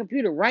down at the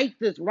computer, write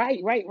this, write,"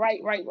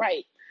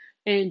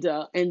 and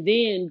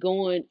then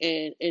going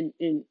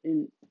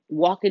and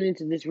walking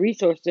into this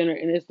resource center,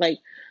 and it's like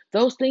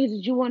those things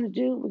that you want to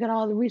do. We got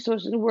all the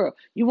resources in the world.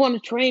 You want to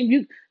train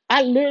you.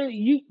 I literally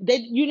you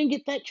didn't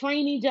get that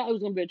training job. It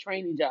was gonna be a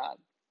training job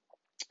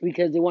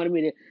because they wanted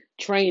me to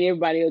train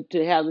everybody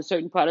to have a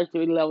certain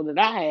productivity level that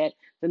I had,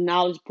 the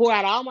knowledge, pour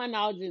out all my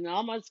knowledge and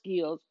all my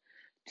skills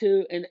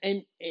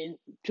and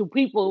to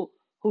people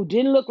who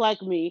didn't look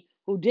like me,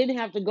 who didn't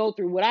have to go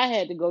through what I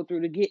had to go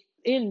through to get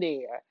in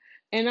there.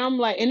 And I'm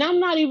like, and I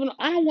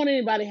don't want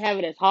anybody to have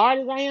it as hard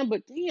as I am,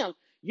 but damn,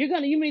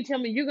 you mean tell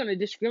me you're gonna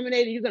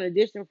discriminate and you're gonna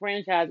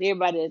disenfranchise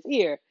everybody that's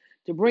here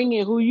to bring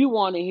in who you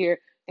want to hear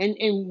and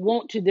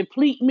want to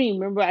deplete me.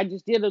 Remember, I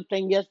just did a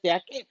thing yesterday.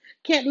 I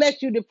can't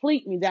let you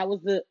deplete me. That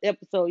was the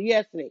episode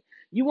yesterday.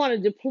 You want to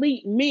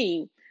deplete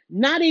me,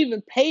 not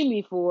even pay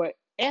me for it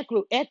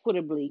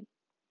equitably,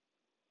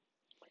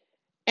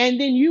 and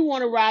then you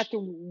want to ride the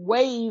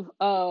wave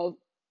of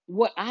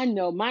what I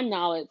know, my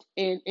knowledge,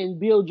 and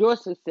build your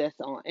success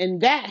on.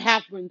 And that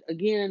happens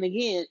again and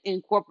again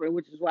in corporate,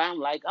 which is why I'm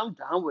like, I'm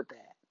done with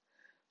that.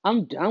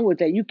 I'm done with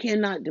that. You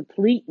cannot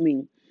deplete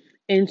me.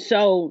 And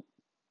so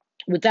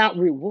without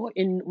reward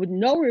and with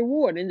no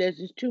reward, and there was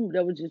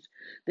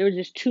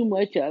just too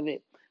much of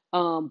it.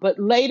 But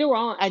later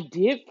on I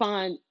did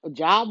find a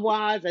job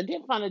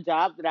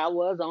that I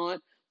was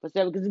on for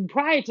 7, because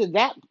prior to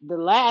that, the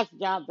last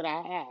job that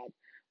I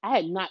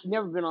had not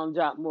never been on a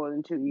job more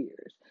than 2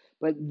 years.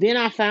 But then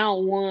I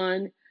found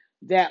one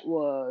that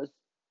was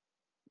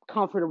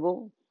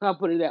comfortable. I'll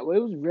put it that way.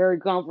 It was very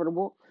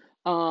comfortable.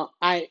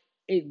 I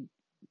it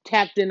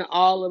tapped into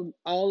all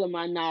of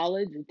my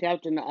knowledge. It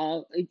tapped into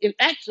all.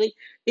 Actually,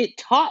 it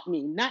taught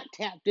me, not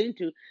tapped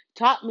into,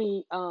 taught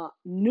me a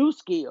new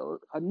skill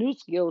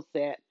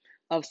set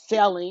of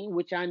selling,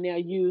 which I now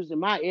use in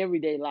my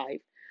everyday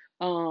life.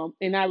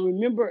 And I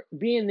remember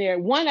being there.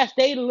 One, I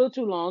stayed a little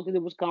too long because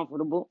it was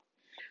comfortable.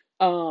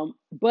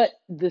 But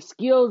the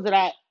skills that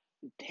I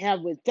have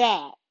with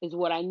that is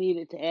what I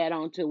needed to add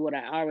on to what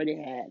I already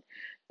had,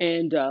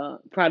 and the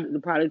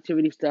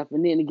productivity stuff,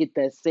 and then to get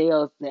that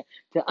sales, to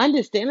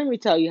understand. Let me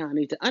tell you,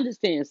 honey, to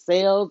understand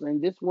sales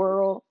in this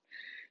world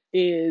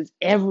is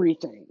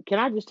everything. Can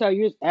I just tell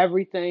you, it's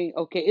everything?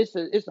 Okay, it's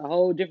a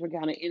whole different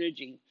kind of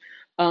energy.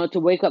 To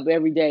wake up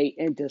every day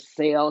and to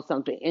sell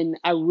something, and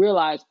I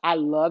realize I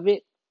love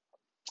it.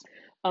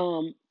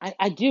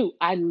 I do.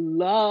 I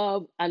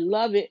love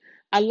it.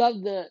 I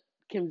love the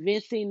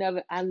convincing of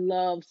it.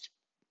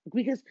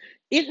 Because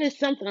if it's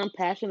something I'm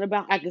passionate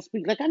about, I can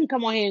speak. Like I can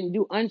come on here and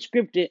do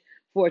unscripted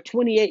for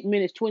 28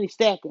 minutes, 20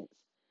 seconds.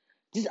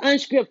 Just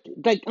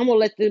unscripted. Like I'm gonna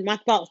let my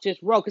thoughts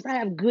just roll because I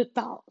have good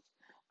thoughts.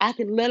 I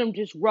can let them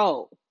just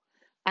roll.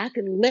 I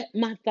can let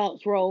my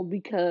thoughts roll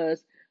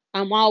because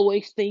I'm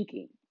always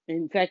thinking.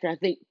 In fact, I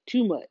think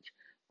too much.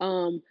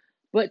 Um,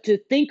 but to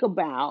think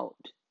about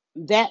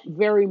that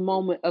very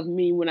moment of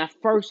me when I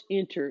first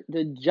entered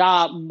the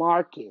job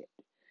market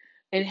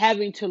and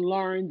having to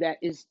learn that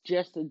it's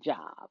just a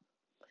job,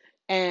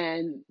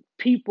 and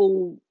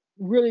people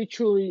really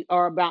truly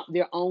are about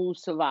their own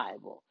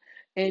survival,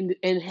 and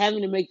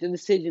having to make the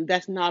decision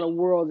that's not a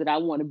world that I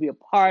want to be a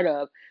part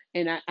of.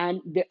 And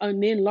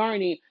then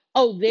learning,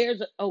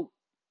 oh,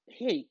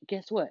 hey,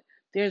 guess what,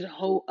 there's a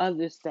whole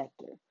other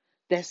sector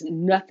that's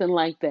nothing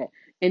like that.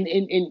 And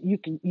you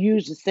can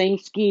use the same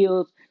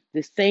skills,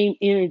 the same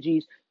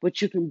energies,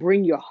 but you can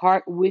bring your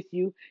heart with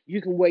you.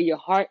 You can wear your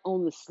heart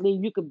on the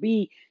sleeve. You can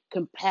be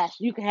compassionate.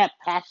 You can have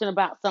passion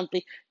about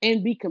something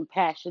and be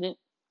compassionate,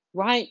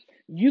 right?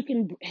 You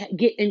can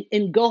get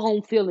and go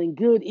home feeling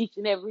good each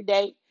and every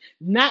day.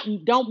 Not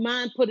don't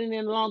mind putting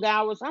in long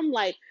hours. I'm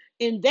like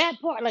in that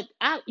part, like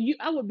I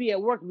would be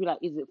at work and be like,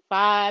 is it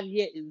 5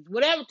 yet? Is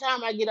whatever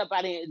time I get up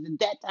out of here, is it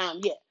that time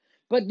yet?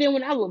 But then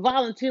when I would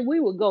volunteer, we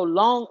would go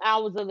long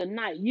hours of the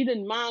night. You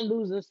didn't mind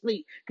losing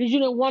sleep because you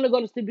didn't want to go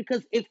to sleep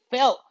because it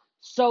felt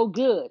so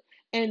good.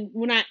 And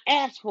when I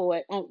asked for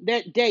it on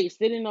that day,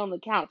 sitting on the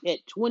couch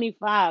at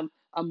 25,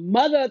 a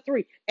mother of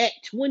three at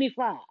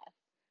 25.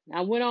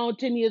 I went on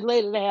 10 years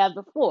later to have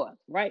the fourth,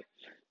 right?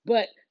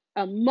 But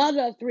a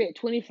mother of three at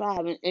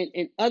 25,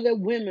 and other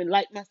women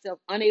like myself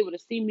unable to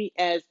see me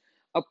as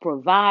a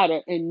provider,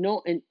 and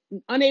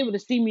unable to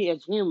see me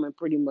as human,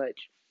 pretty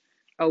much,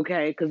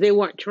 okay, because they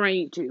weren't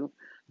trained to.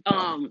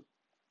 Um,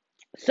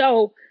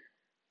 so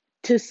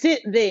to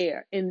sit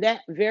there in that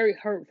very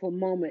hurtful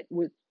moment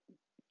with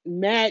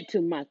mad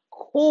to my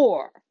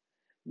core,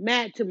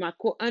 mad to my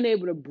core,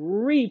 unable to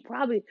breathe,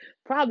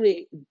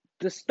 probably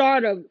the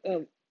start of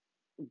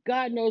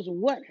God knows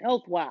what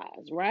health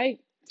wise, right?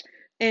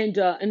 And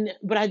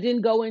but I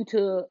didn't go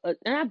into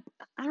and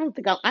I don't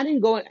think I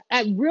didn't go in,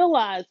 I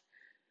realized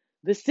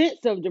the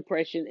sense of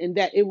depression and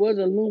that it was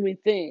a looming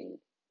thing,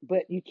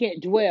 but you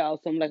can't dwell.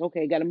 So I'm like,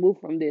 okay, got to move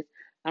from this.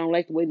 I don't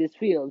like the way this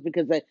feels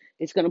because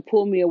it's going to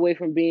pull me away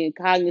from being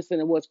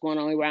cognizant of what's going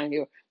on around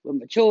here with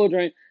my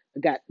children. I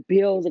got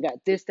bills, I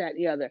got this, that, and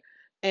the other.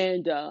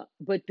 And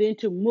but then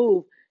to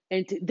move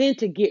and then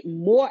to get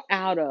more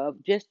out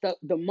of just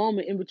the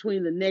moment in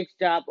between the next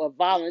job of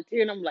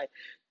volunteering. I'm like,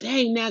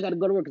 dang, now I got to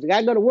go to work because I got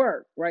to go to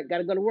work, right? Got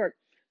to go to work.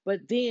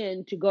 But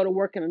then to go to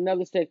work in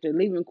another sector,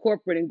 leaving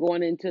corporate and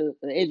going into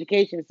the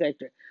education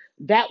sector,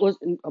 that was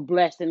a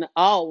blessing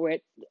always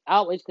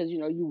because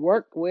you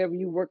work wherever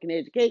you work in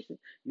education,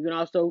 you can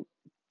also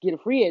get a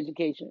free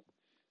education.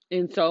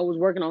 And so I was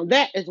working on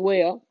that as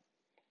well.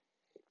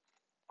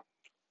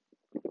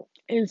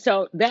 And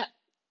so that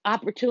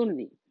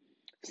opportunity,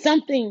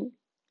 something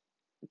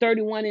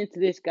 31 into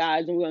this,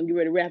 guys, and we're gonna get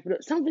ready to wrap it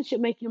up. Something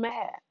should make you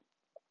mad.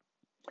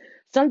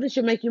 Something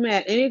should make you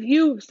mad. And if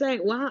you say,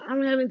 well, I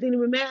don't have anything to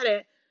be mad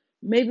at,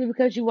 maybe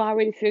because you've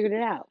already figured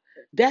it out.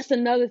 That's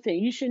another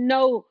thing. You should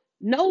know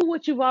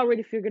what you've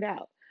already figured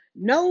out.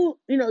 Know,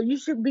 you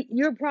should be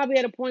you're probably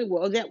at a point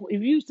where that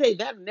if you say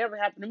that never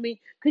happened to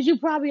me, because you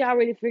probably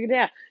already figured it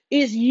out.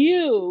 It's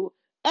you,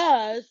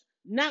 us,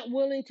 not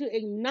willing to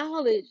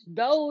acknowledge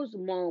those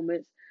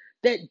moments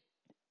that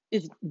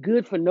is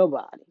good for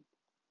nobody,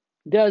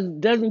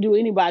 doesn't do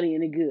anybody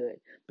any good,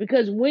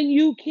 because when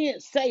you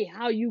can't say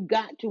how you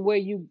got to where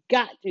you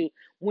got to,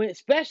 when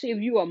especially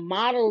if you are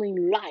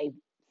modeling life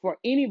for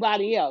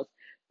anybody else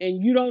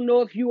and you don't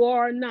know if you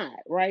are or not,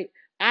 right?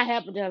 I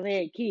happen to have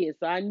had kids,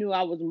 so I knew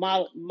I was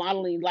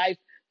modeling life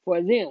for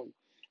them,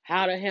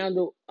 how to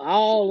handle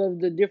all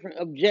of the different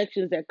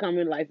objections that come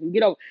in life and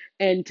get over.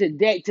 And to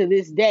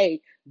this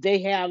day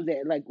they have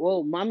that, like,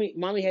 whoa,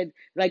 mommy had,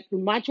 like,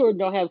 my children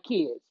don't have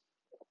kids,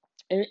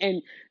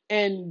 and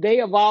they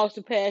have all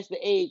surpassed the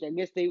age. I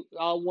guess they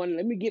all wanted,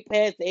 let me get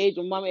past the age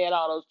when mommy had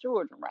all those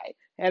children, right?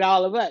 Had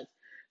all of us.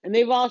 And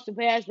they've all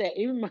surpassed that.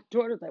 Even my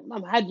daughter's like,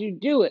 Mom, how'd you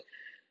do it?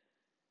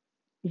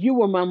 You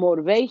were my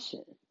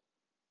motivation.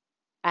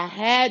 I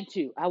had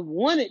to. I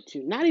wanted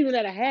to. Not even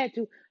that I had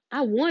to.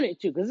 I wanted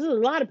to. Because there's a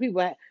lot of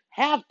people that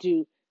have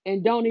to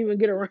and don't even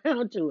get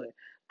around to it.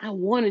 I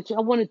wanted to.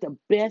 I wanted the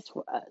best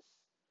for us.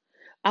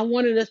 I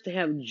wanted us to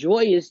have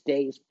joyous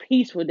days,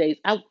 peaceful days.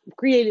 I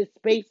created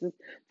spaces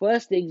for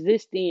us to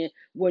exist in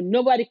where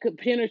nobody could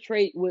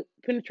penetrate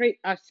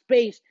our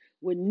space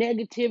with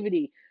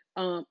negativity,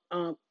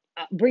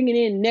 bringing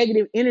in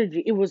negative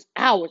energy. It was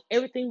ours.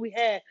 Everything we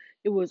had,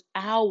 it was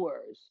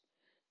ours.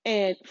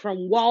 And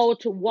from wall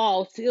to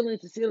wall, ceiling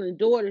to ceiling,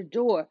 door to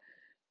door,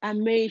 I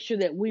made sure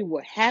that we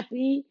were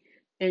happy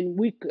and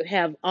we could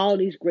have all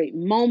these great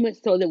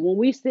moments so that when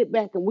we sit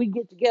back and we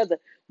get together,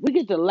 we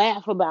get to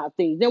laugh about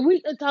things. Then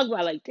we can talk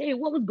about, like, damn,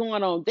 what was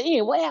going on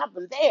then? What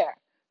happened there?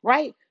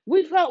 Right?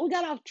 We felt we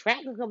got off track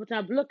a couple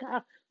times, but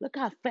look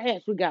how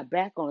fast we got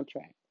back on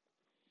track.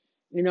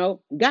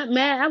 Got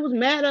mad. I was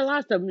mad at a lot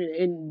of stuff.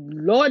 And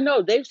Lord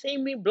knows they've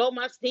seen me blow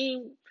my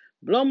steam,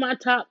 blow my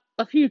top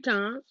a few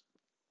times,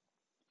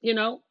 you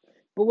know.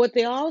 But what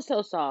they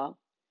also saw,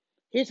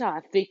 here's how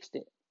I fixed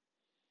it.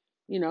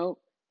 You know,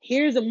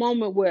 here's a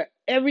moment where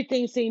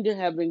everything seemed to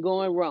have been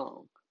going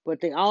wrong, but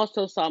they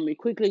also saw me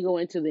quickly go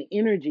into the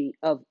energy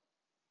of,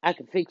 I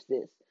can fix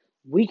this.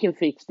 We can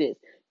fix this.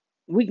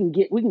 We can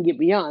get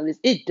beyond this.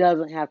 It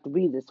doesn't have to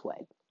be this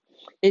way.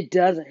 It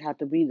doesn't have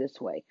to be this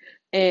way.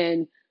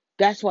 And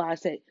that's why I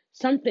said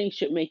some things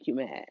should make you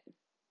mad.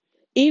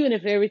 Even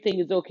if everything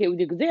is okay with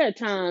you. Because there are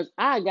times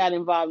I got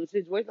involved in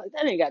situations like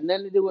that ain't got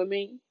nothing to do with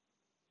me,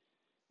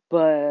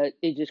 but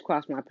it just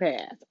crossed my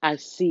path. I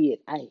see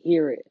it. I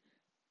hear it.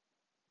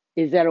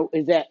 Is that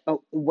a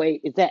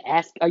wait? Is that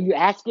ask? Are you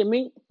asking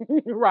me?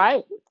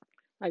 Right?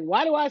 Like,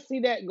 why do I see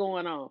that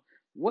going on?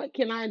 What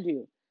can I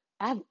do?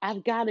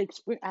 I've got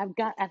experience.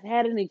 I've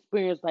had an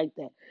experience like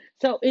that.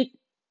 So it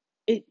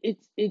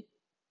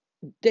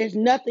there's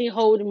nothing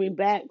holding me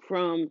back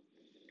from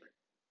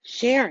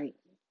sharing.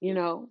 You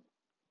know,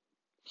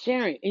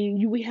 sharing,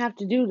 and we have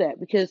to do that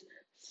because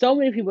so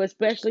many people,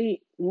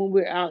 especially when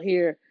we're out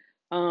here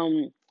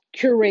um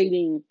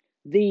curating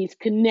these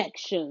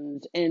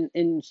connections,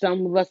 and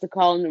some of us are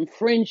calling them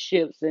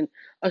friendships and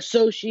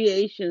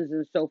associations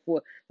and so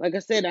forth. Like I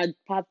said, I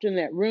popped in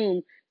that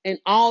room, and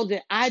all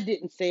that I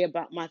didn't say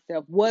about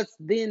myself was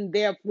then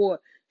therefore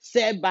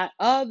said by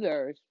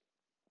others.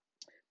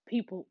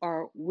 People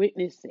are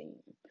witnessing,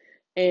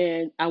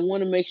 and I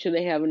want to make sure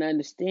they have an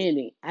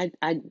understanding.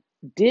 I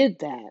did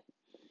that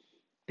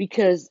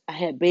because I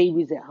had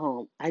babies at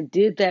home. I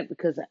did that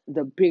because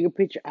the bigger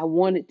picture, I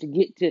wanted to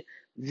get to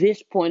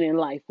this point in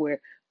life where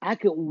I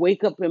could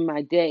wake up in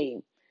my day,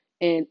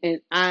 and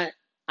I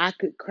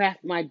could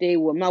craft my day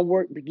where my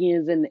work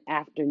begins in the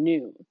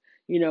afternoon.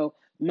 You know,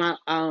 my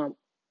I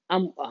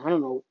don't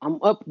know,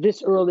 I'm up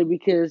this early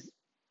because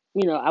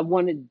I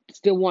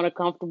still want a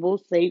comfortable,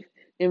 safe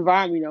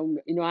environment.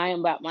 I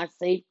am about my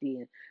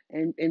safety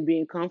and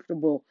being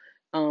comfortable.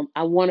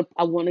 I want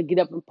to get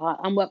up and pot.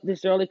 I'm up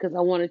this early because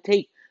I want to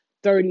take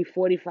 30,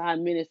 45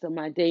 minutes of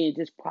my day and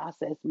just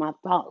process my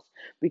thoughts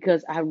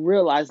because I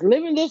realized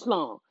living this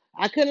long,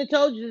 I could have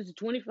told you this is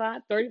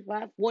 25,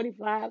 35,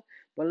 45,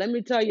 but let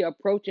me tell you,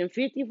 approaching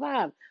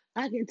 55,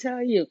 I can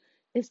tell you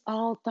it's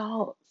all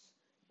thoughts.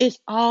 It's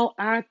all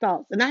our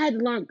thoughts. And I had to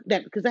learn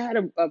that because I had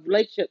a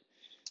relationship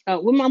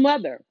with my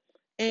mother.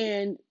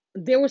 And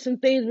there were some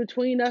things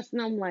between us,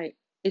 and I'm like,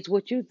 it's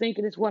what you think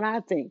and it's what I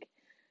think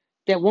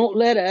that won't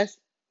let us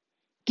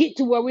get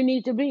to where we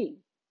need to be.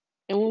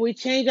 And when we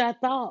change our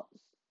thoughts,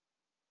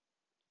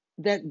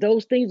 that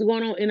those things are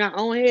going on in our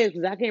own heads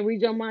because I can't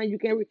read your mind. You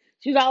can't read.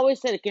 She's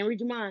always said it. Can't read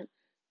your mind.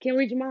 Can't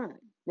read your mind.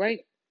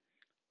 Right.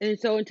 And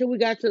so until we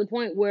got to the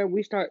point where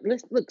we start,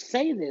 let's look,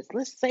 say this.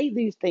 Let's say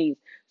these things.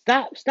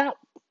 Stop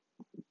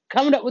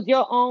coming up with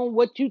your own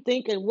what you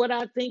think and what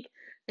I think.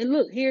 And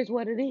look, here's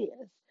what it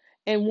is.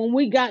 And when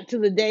we got to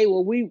the day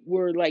where we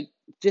were like,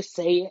 just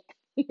say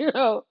it,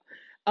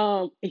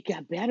 it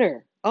got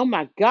better. Oh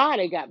my God,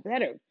 it got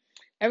better.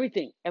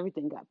 Everything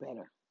got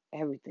better.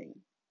 Everything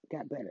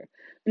got better.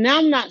 Now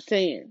I'm not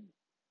saying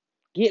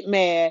get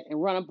mad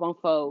and run up on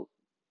folk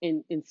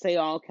and say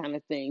all kind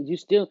of things. You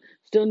still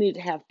need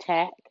to have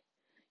tact.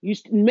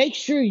 Make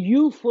sure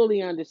you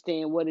fully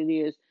understand what it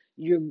is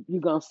you're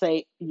gonna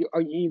say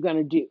or you're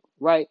gonna do,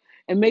 right?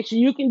 And make sure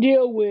you can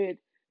deal with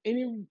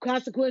any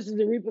consequences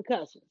and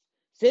repercussions.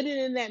 Sitting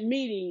in that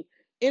meeting,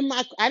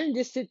 I didn't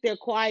just sit there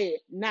quiet,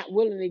 not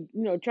willing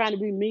to, trying to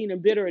be mean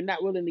and bitter and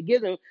not willing to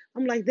give them.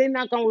 I'm like, they're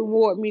not gonna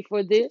reward me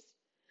for this.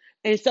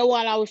 And so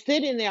while I was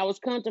sitting there, I was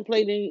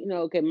contemplating,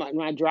 okay,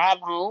 my drive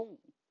home.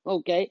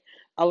 Okay.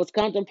 I was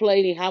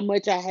contemplating how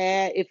much I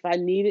had if I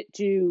needed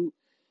to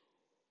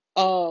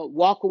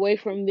walk away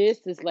from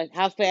this. It's like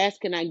how fast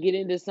can I get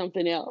into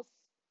something else?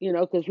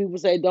 Because people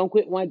say don't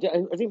quit one job.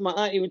 I think my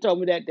aunt even told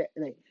me that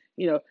day.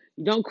 You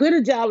don't quit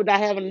a job without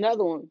having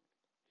another one.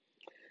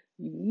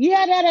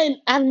 Yeah, that ain't.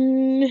 I've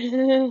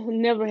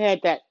never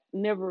had that.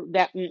 Never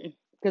that.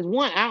 Because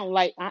one, I don't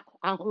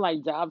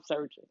like job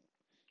searching.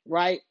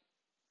 Right.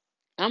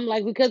 I'm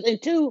like, because,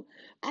 and two,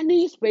 I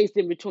need space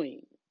in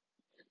between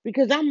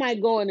because I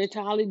might go in an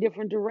entirely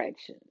different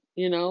direction,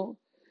 you know?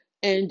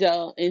 And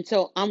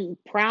so I'm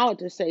proud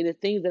to say the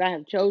things that I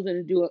have chosen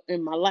to do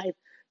in my life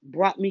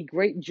brought me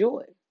great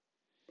joy.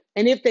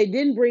 And if they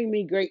didn't bring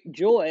me great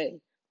joy,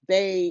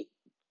 they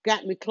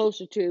got me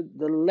closer to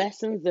the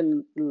lessons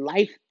and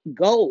life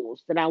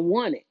goals that I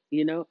wanted.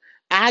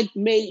 I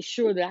made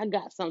sure that I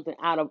got something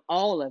out of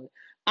all of it.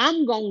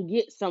 I'm going to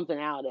get something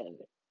out of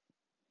it.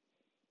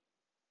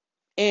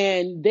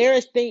 And there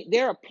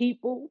are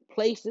people,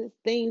 places,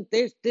 things,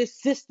 there's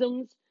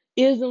systems,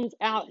 isms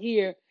out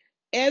here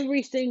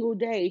every single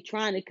day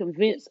trying to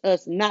convince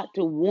us not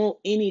to want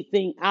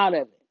anything out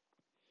of it.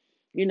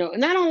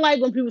 And I don't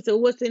like when people say,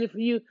 what's in it for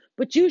you?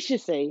 But you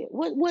should say it.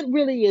 What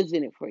really is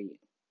in it for you?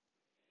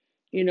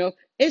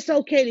 It's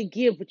okay to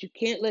give, but you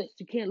can't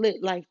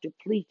let life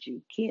deplete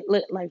you. Can't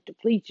let life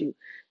deplete you.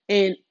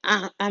 And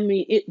I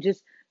mean it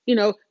just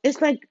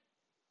it's like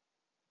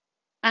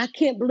I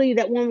can't believe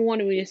that woman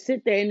wanted me to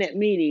sit there in that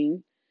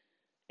meeting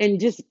and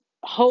just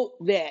hope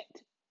that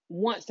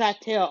once I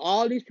tell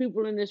all these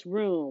people in this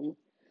room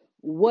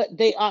what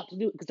they ought to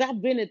do, because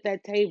I've been at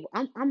that table.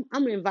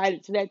 I'm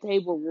invited to that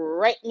table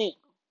right now.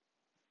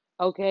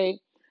 Okay,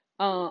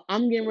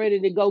 I'm getting ready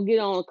to go get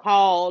on a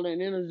call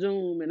and in a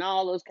Zoom and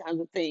all those kinds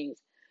of things.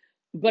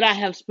 but I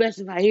have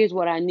specified here's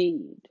what I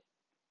need.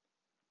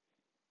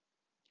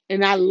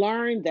 And I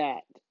learned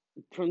that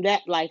from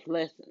that life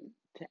lesson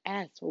to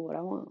ask for what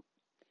I want.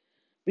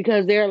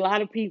 Because there are a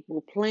lot of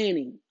people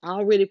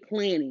already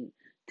planning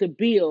to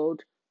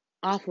build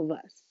off of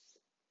us.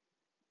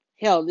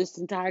 Hell, this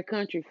entire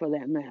country for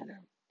that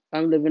matter. I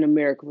live in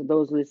America for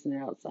those listening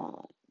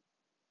outside.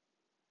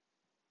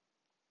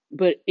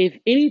 But if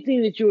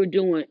anything that you're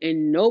doing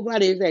and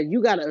nobody is that,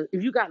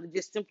 if you gotta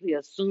just simply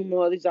assume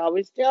all these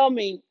always tell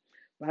me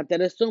about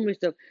that assuming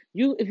stuff.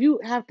 If you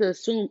have to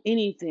assume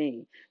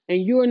anything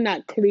and you're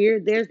not clear,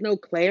 there's no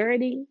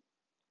clarity,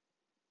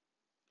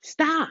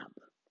 stop.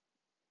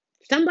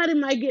 Somebody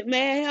might get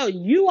mad. Hell,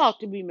 you ought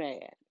to be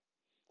mad.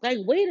 Like,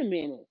 wait a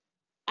minute.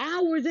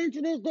 Hours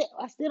into this,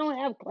 I still don't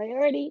have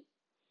clarity.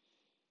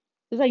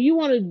 It's like you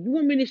want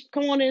me to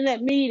come on in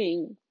that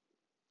meeting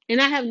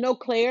and I have no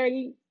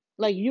clarity.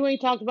 Like you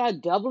ain't talked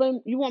about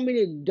doubling. You want me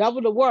to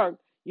double the work.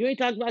 You ain't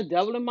talked about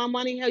doubling my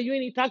money. Hell, you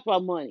ain't even talked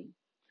about money.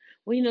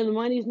 Well, the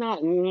money's not.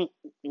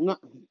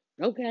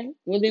 Okay.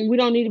 Well, then we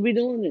don't need to be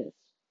doing this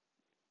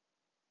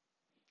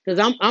because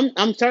I'm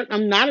certain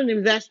I'm not an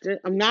investor.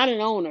 I'm not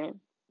an owner,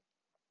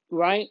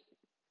 right?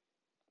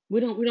 We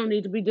don't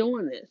need to be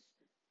doing this,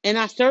 and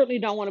I certainly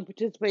don't want to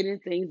participate in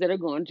things that are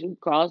going to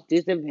cause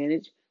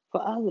disadvantage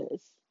for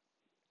others.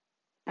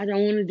 I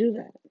don't want to do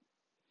that.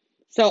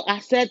 So I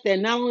sat there.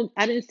 Not only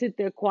I didn't sit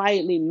there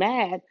quietly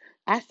mad.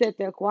 I sat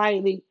there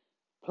quietly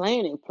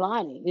planning,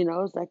 plotting.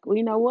 It's like, well,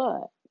 you know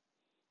what?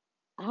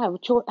 I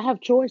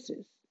have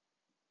choices.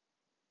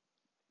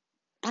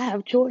 I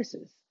have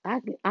choices. I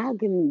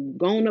can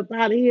go on up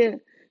out of here,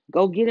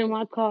 go get in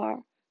my car,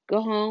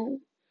 go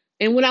home.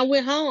 And when I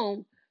went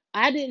home,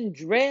 I didn't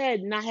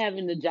dread not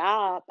having the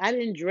job. I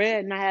didn't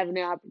dread not having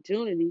the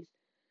opportunities.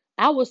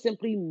 I was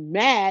simply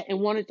mad and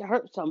wanted to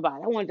hurt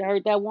somebody. I wanted to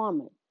hurt that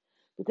woman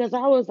because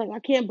I was like, I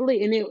can't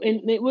believe. And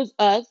it was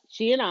us,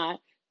 she and I,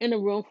 in a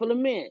room full of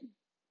men.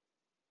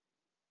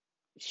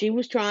 She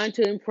was trying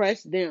to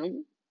impress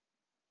them,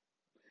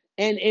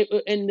 and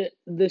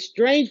the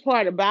strange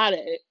part about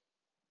it,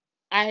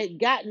 I had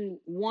gotten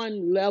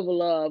one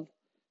level of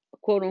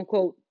quote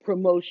unquote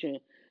promotion,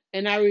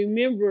 and I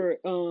remember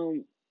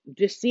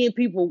just seeing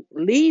people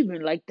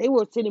leaving, like they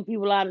were sending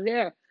people out of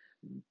there,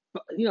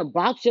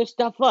 box your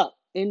stuff up,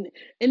 and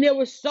there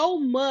was so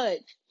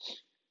much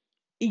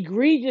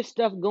egregious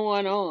stuff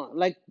going on.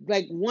 Like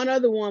one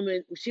other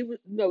woman, she was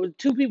there was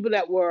two people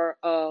that were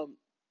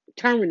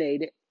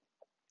terminated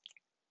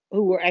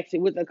who were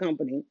actually with the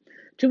company.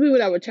 Two people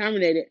that were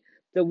terminated.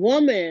 The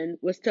woman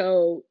was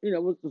told,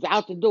 was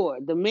out the door.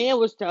 The man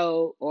was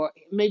told, or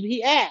maybe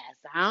he asked.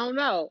 I don't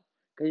know,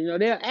 because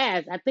they'll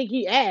ask. I think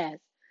he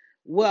asked.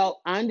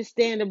 Well,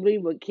 understandably,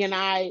 but can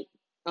I,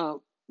 uh,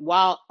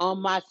 while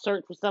on my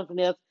search for something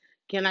else,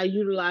 can I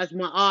utilize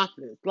my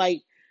office?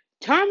 Like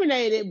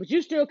terminated, but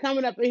you still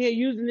coming up in here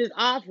using this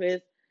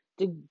office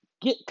to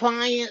get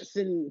clients,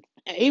 and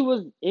he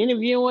was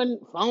interviewing,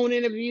 phone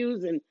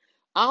interviews, and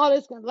all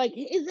this kind like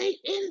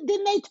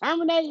didn't they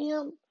terminate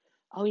him?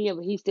 Oh yeah,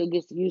 but he still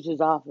gets to use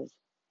his office.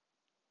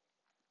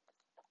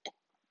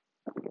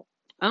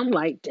 I'm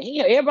like,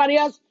 damn, everybody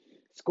else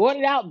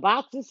escorted out,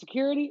 boxes,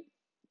 security,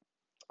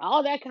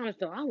 all that kind of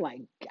stuff. I'm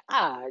like,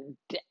 God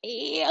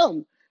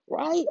damn,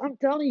 right? I'm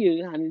telling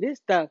you, honey, this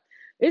stuff,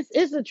 it's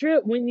a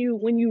trip when you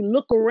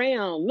look around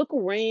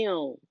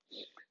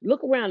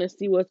and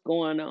see what's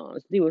going on,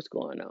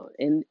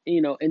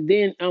 and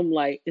then I'm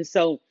like, and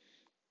so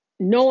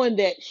knowing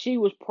that she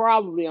was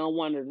probably on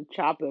one of the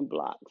chopping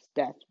blocks.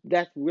 That's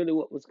really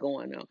what was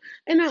going on,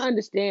 and I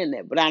understand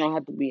that, but I don't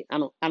have to be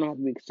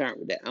concerned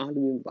with that. I don't have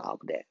to be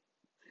involved with that.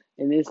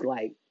 And it's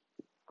like,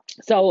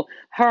 so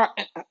her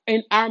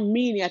in our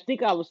meeting, I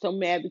think I was so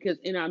mad because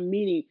in our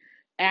meeting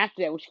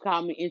after that, when she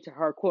called me into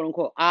her quote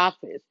unquote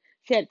office,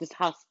 she had this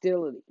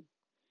hostility,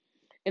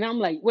 and I'm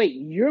like, wait,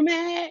 you're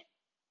mad?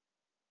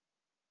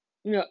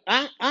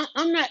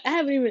 I'm not. I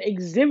haven't even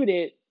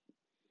exhibited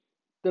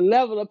the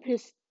level of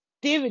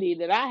festivity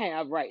that I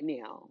have right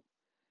now.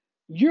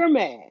 You're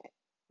mad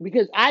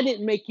because I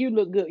didn't make you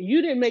look good.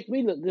 You didn't make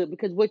me look good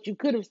because what you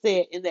could have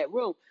said in that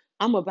room,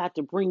 I'm about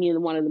to bring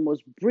in one of the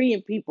most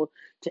brilliant people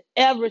to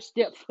ever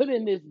step foot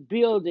in this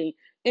building,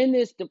 in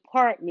this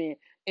department.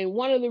 And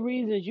one of the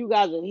reasons you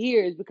guys are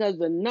here is because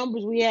the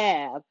numbers we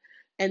have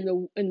and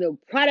the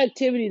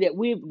productivity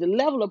the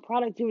level of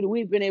productivity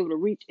we've been able to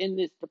reach in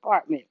this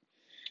department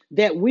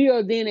that we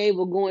are then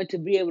going to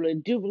be able to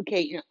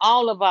duplicate in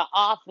all of our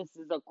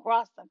offices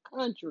across the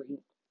country,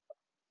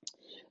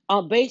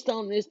 based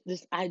on this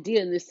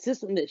idea and this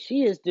system that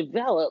she has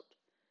developed,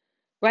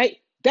 right?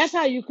 That's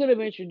how you could have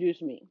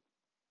introduced me.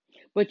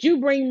 But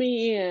you bring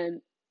me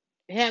in,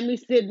 have me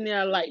sitting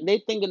there like they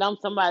thinking I'm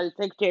somebody's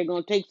secretary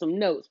going to take some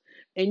notes,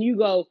 and you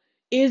go,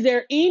 "Is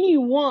there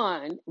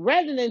anyone?"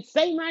 Rather than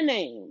say my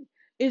name,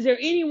 is there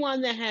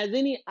anyone that has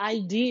any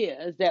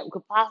ideas that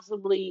could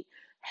possibly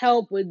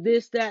help with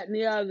this, that, and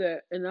the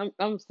other? And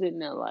I'm sitting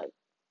there like,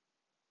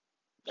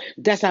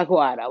 that's how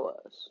quiet I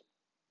was.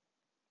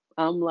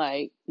 I'm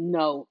like,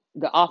 no,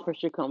 the offer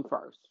should come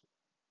first.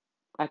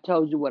 I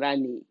told you what I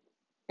need.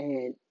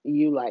 And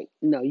you like,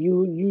 no,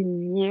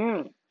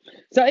 yeah.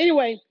 So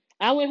anyway,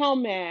 I went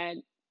home mad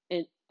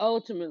and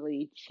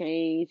ultimately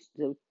changed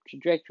the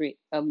trajectory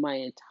of my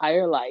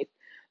entire life.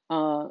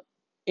 Uh,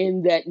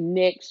 in that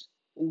next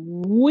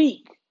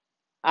week,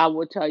 I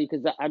will tell you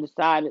because I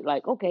decided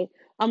like, okay,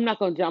 I'm not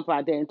gonna jump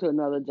out there into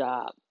another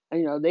job.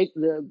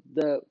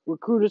 The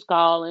recruiters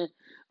calling,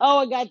 oh,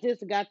 I got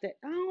this, I got that.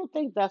 I don't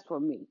think that's for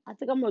me. I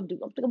think I'm gonna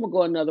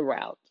go another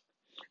route.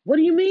 What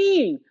do you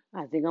mean?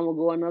 I think I'm gonna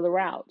go another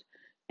route.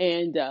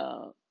 And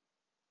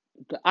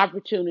the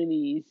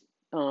opportunities,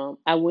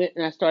 I went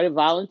and I started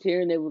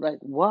volunteering. They were like,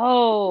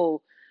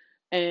 whoa,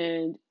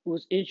 and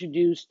was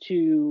introduced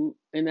to,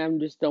 and I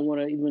just don't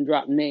want to even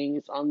drop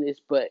names on this,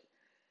 but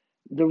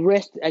the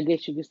rest, I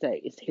guess you could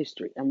say, is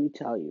history. Let me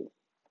tell you.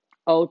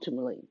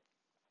 Ultimately,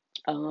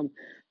 um,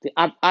 the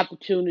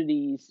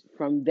opportunities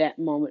from that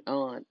moment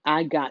on,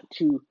 I got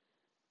to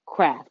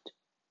craft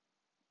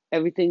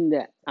everything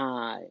that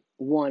I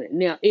wanted.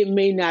 Now, it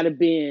may not have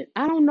been,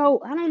 I don't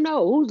know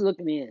who's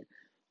looking in,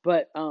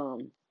 but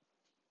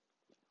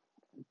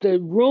the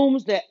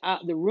rooms that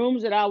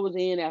I was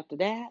in after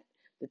that,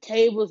 the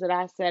tables that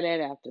I sat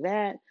at after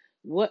that,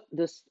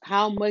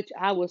 how much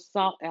I was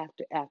sought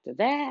after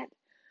that.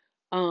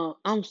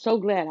 I'm so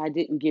glad I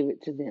didn't give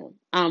it to them.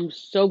 I'm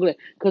so glad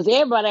because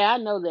everybody I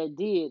know that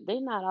did, they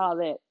not all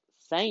that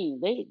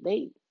sane.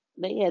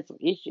 They had some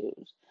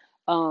issues.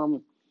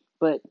 Um,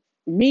 but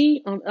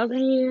me on the other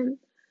hand,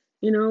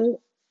 you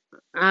know,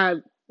 I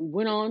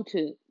went on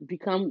to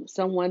become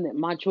someone that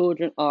my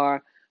children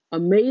are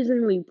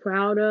amazingly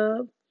proud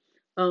of.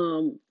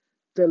 um,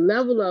 the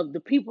level of the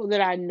people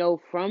that I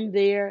know from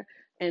there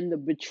and the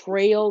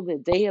betrayal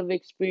that they have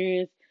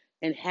experienced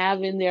and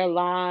have in their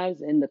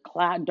lives and the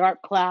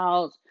dark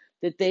clouds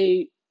that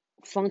they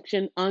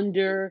function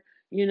under,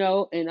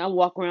 and I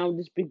walk around with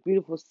this big,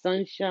 beautiful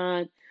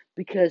sunshine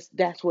because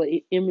that's what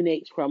it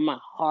emanates from my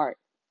heart.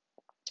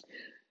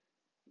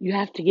 You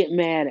have to get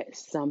mad at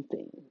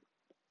something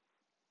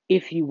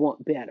if you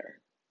want better.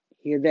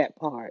 Hear that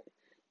part.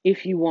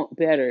 If you want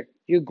better,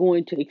 you're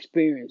going to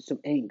experience some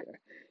anger.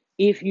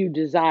 If you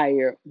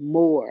desire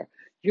more,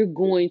 you're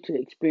going to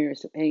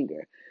experience some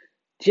anger.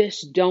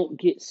 Just don't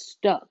get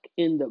stuck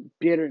in the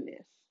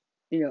bitterness.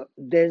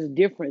 There's a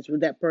difference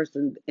with that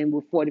person, and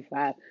we're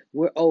 45,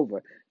 we're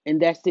over.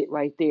 And that's it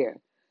right there.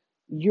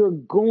 You're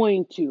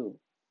going to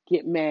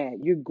get mad,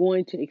 you're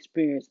going to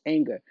experience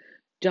anger.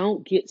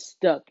 Don't get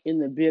stuck in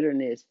the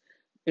bitterness.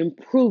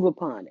 Improve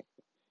upon it.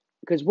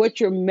 Because what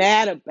you're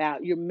mad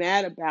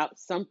about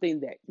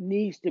something that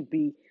needs to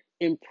be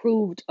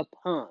improved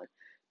upon.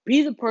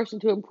 Be the person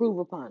to improve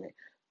upon it.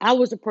 I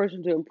was the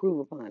person to improve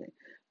upon it.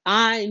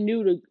 I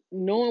knew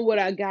knowing what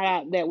I got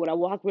out that, what I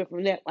walked away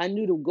from that, I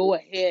knew to go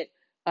ahead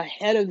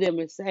of them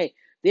and say,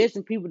 there's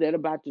some people that are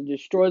about to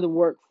destroy the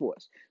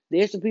workforce.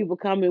 There's some people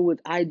coming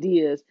with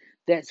ideas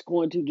that's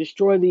going to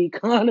destroy the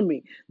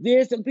economy.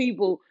 There's some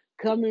people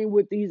coming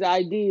with these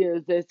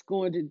ideas that's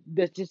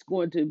just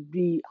going to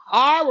be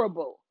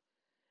horrible.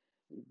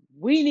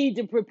 We need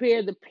to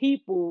prepare the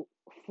people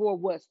for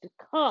what's to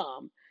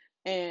come,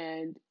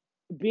 and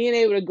being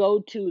able to go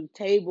to the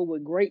table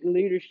with great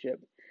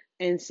leadership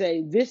and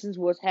say, this is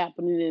what's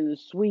happening in the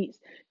suites,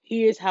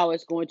 here's how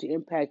it's going to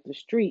impact the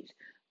streets.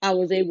 I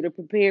was able to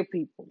prepare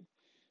people.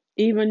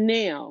 Even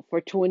now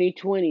for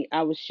 2020,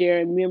 I was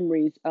sharing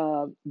memories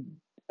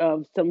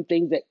of some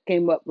things that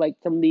came up, like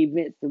some of the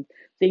events of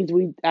things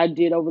I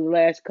did over the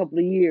last couple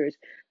of years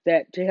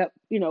that to help.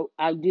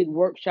 I did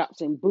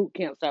workshops and boot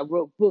camps. I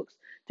wrote books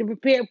to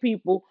prepare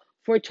people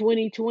for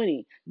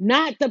 2020,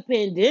 not the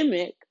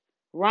pandemic,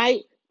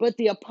 right? But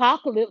the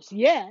apocalypse,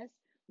 yes,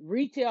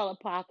 retail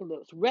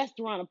apocalypse,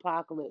 restaurant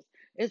apocalypse.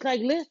 It's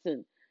like,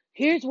 listen,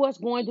 here's what's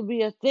going to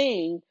be a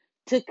thing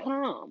to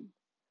come.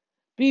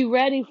 Be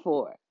ready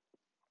for it.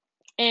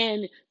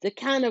 And the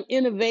kind of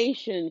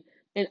innovation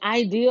and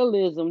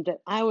idealism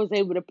that I was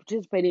able to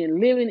participate in,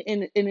 living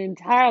in an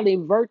entirely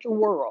virtual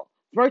world,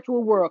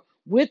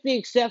 with the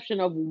exception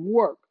of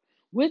work,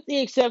 with the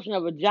exception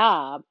of a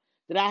job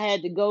that I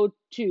had to go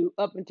to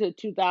up until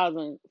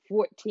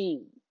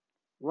 2014,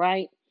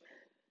 right?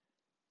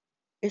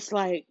 It's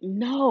like,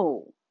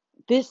 no,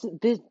 this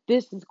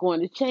is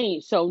going to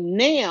change. So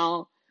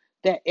now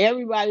that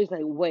everybody's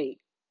like, wait,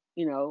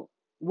 you know,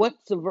 what's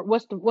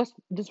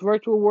this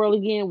virtual world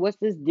again? What's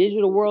this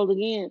digital world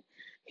again?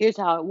 Here's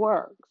how it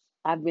works.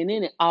 I've been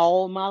in it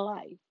all my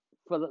life.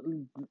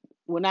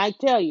 When I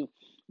tell you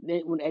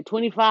that when at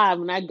 25,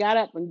 when I got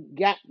up and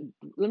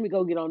let me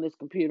go get on this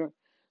computer.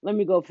 Let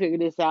me go figure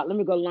this out. Let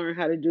me go learn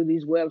how to do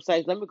these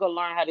websites. Let me go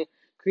learn how to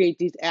create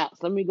these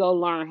apps. Let me go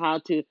learn how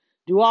to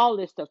do all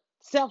this stuff.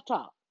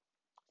 Self-taught.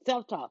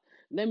 Self-taught.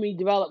 Let me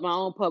develop my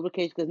own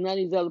publication because none of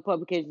these other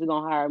publications are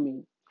gonna hire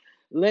me.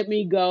 Let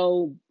me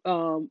go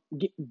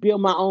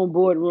build my own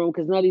boardroom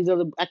because none of these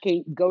other I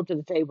can't go to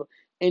the table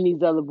in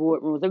these other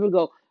boardrooms. Let me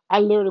go. I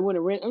literally went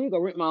to rent. Let me go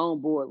rent my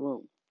own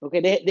boardroom.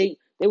 Okay,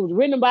 they was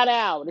renting by the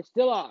hour. They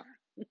still are.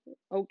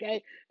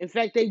 Okay. In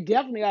fact, they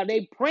definitely are.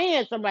 They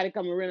praying somebody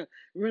come and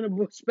rent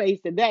a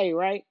space today,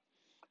 right?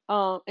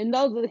 And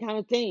those are the kind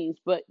of things.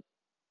 But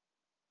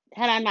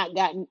had I not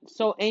gotten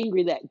so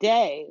angry that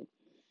day,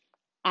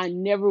 I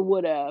never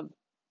would have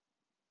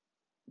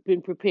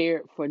been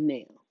prepared for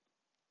now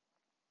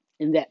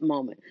in that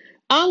moment.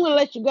 I'm going to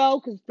let you go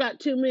because it's about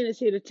 2 minutes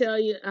here to tell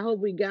you. I hope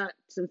we got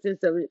some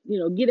sense of it.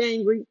 Get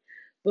angry,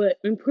 but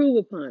improve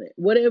upon it.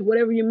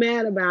 Whatever you're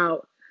mad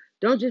about,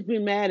 don't just be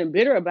mad and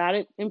bitter about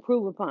it.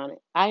 Improve upon it.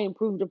 I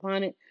improved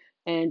upon it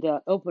and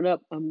opened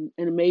up an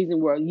amazing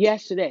world.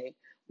 Yesterday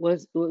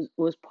was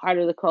part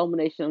of the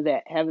culmination of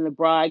that, having the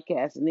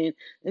broadcast and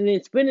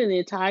then spending the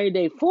entire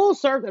day full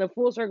circle, a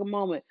full circle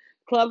moment.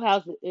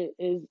 Clubhouse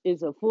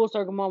is a full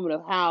circle moment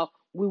of how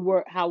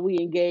we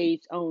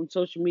engaged on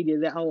social media,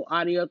 that whole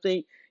audio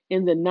thing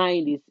in the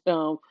 90s.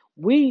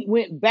 We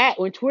went back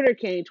when Twitter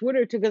came.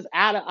 Twitter took us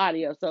out of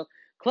audio. So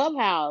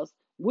Clubhouse,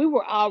 we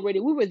were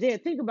there.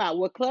 Think about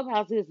what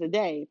Clubhouse is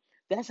today.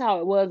 That's how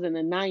it was in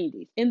the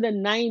 90s. In the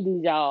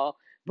 90s, y'all.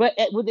 But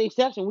with the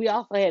exception, we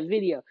also had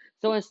video.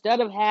 So instead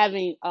of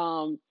having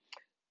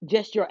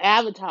just your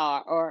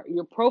avatar or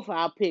your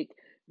profile pic,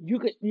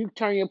 you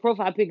turn your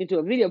profile pic into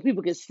a video.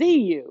 People could see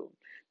you.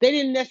 They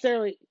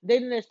still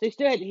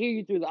had to hear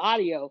you through the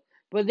audio,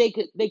 but they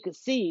could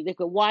see, they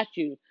could watch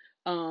you.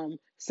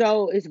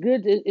 So it's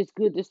good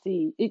to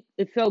see.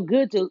 It felt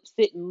good to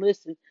sit and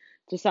listen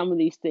to some of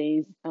these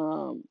things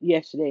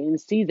yesterday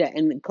and see that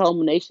and the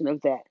culmination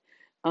of that.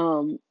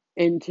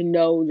 And to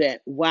know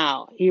that,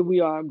 wow, here we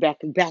are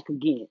back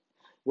again.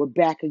 We're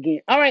back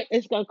again. All right,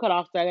 it's gonna cut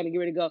off, so I gotta get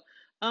ready to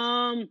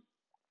go.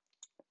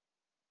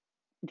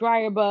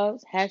 Dryer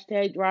Buzz,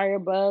 hashtag Dryer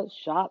Buzz,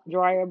 shop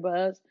Dryer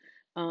Buzz.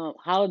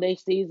 Holiday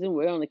season,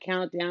 we're on the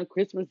countdown.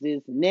 Christmas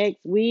is next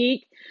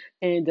week,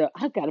 and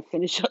I gotta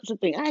finish up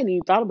something. I hadn't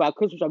even thought about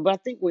Christmas, but I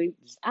think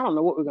I don't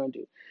know what we're gonna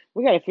do.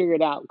 We gotta figure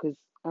it out because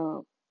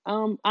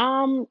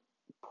I'm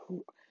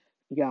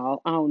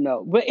y'all, I don't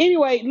know. But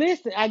anyway,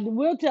 listen, I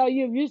will tell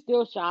you if you're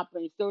still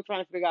shopping, still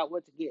trying to figure out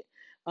what to get.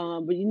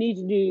 But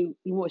you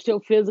want still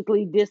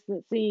physically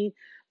distancing.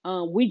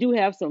 We do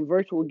have some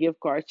virtual gift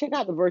cards. Check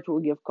out the virtual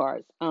gift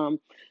cards.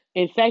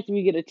 In fact, if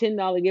you get a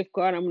 $10 gift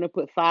card, I'm going to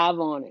put five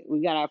on it.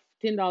 We got our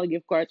 $10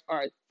 gift cards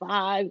are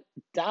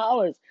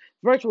 $5.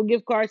 Virtual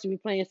gift cards to be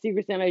playing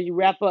Secret Santa as you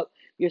wrap up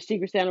your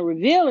Secret Santa,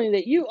 revealing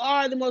that you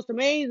are the most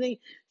amazing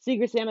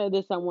Secret Santa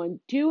to someone.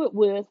 Do it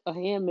with a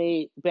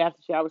handmade bath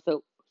and shower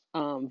soap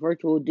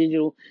virtual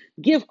digital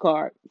gift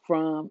card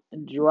from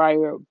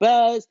Dryer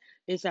Buzz.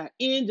 It's our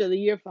end of the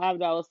year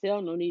 $5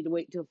 sale. No need to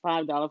wait till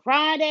 $5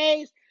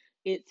 Fridays.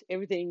 It's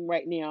everything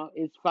right now.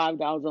 It's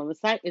 $5 on the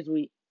site as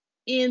we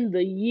end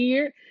the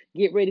year.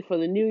 Get ready for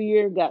the new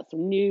year. Got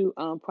some new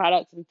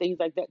products and things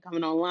like that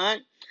coming online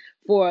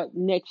for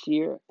next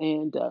year.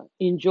 And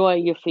enjoy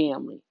your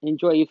family.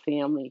 Enjoy your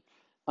family.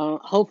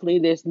 Hopefully,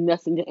 there's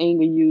nothing to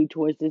anger you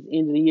towards this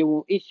end of the year.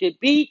 Well, it should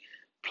be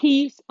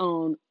peace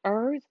on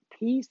earth,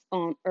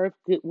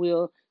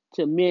 goodwill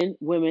to men,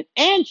 women,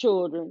 and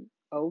children.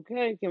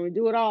 Okay, can we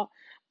do it all?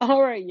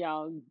 All right,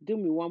 y'all, do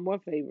me one more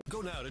favor.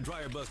 Go now to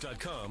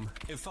dryerbuzz.com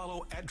and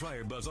follow at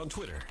DryerBuzz on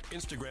Twitter,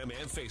 Instagram,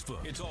 and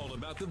Facebook. It's all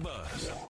about the buzz.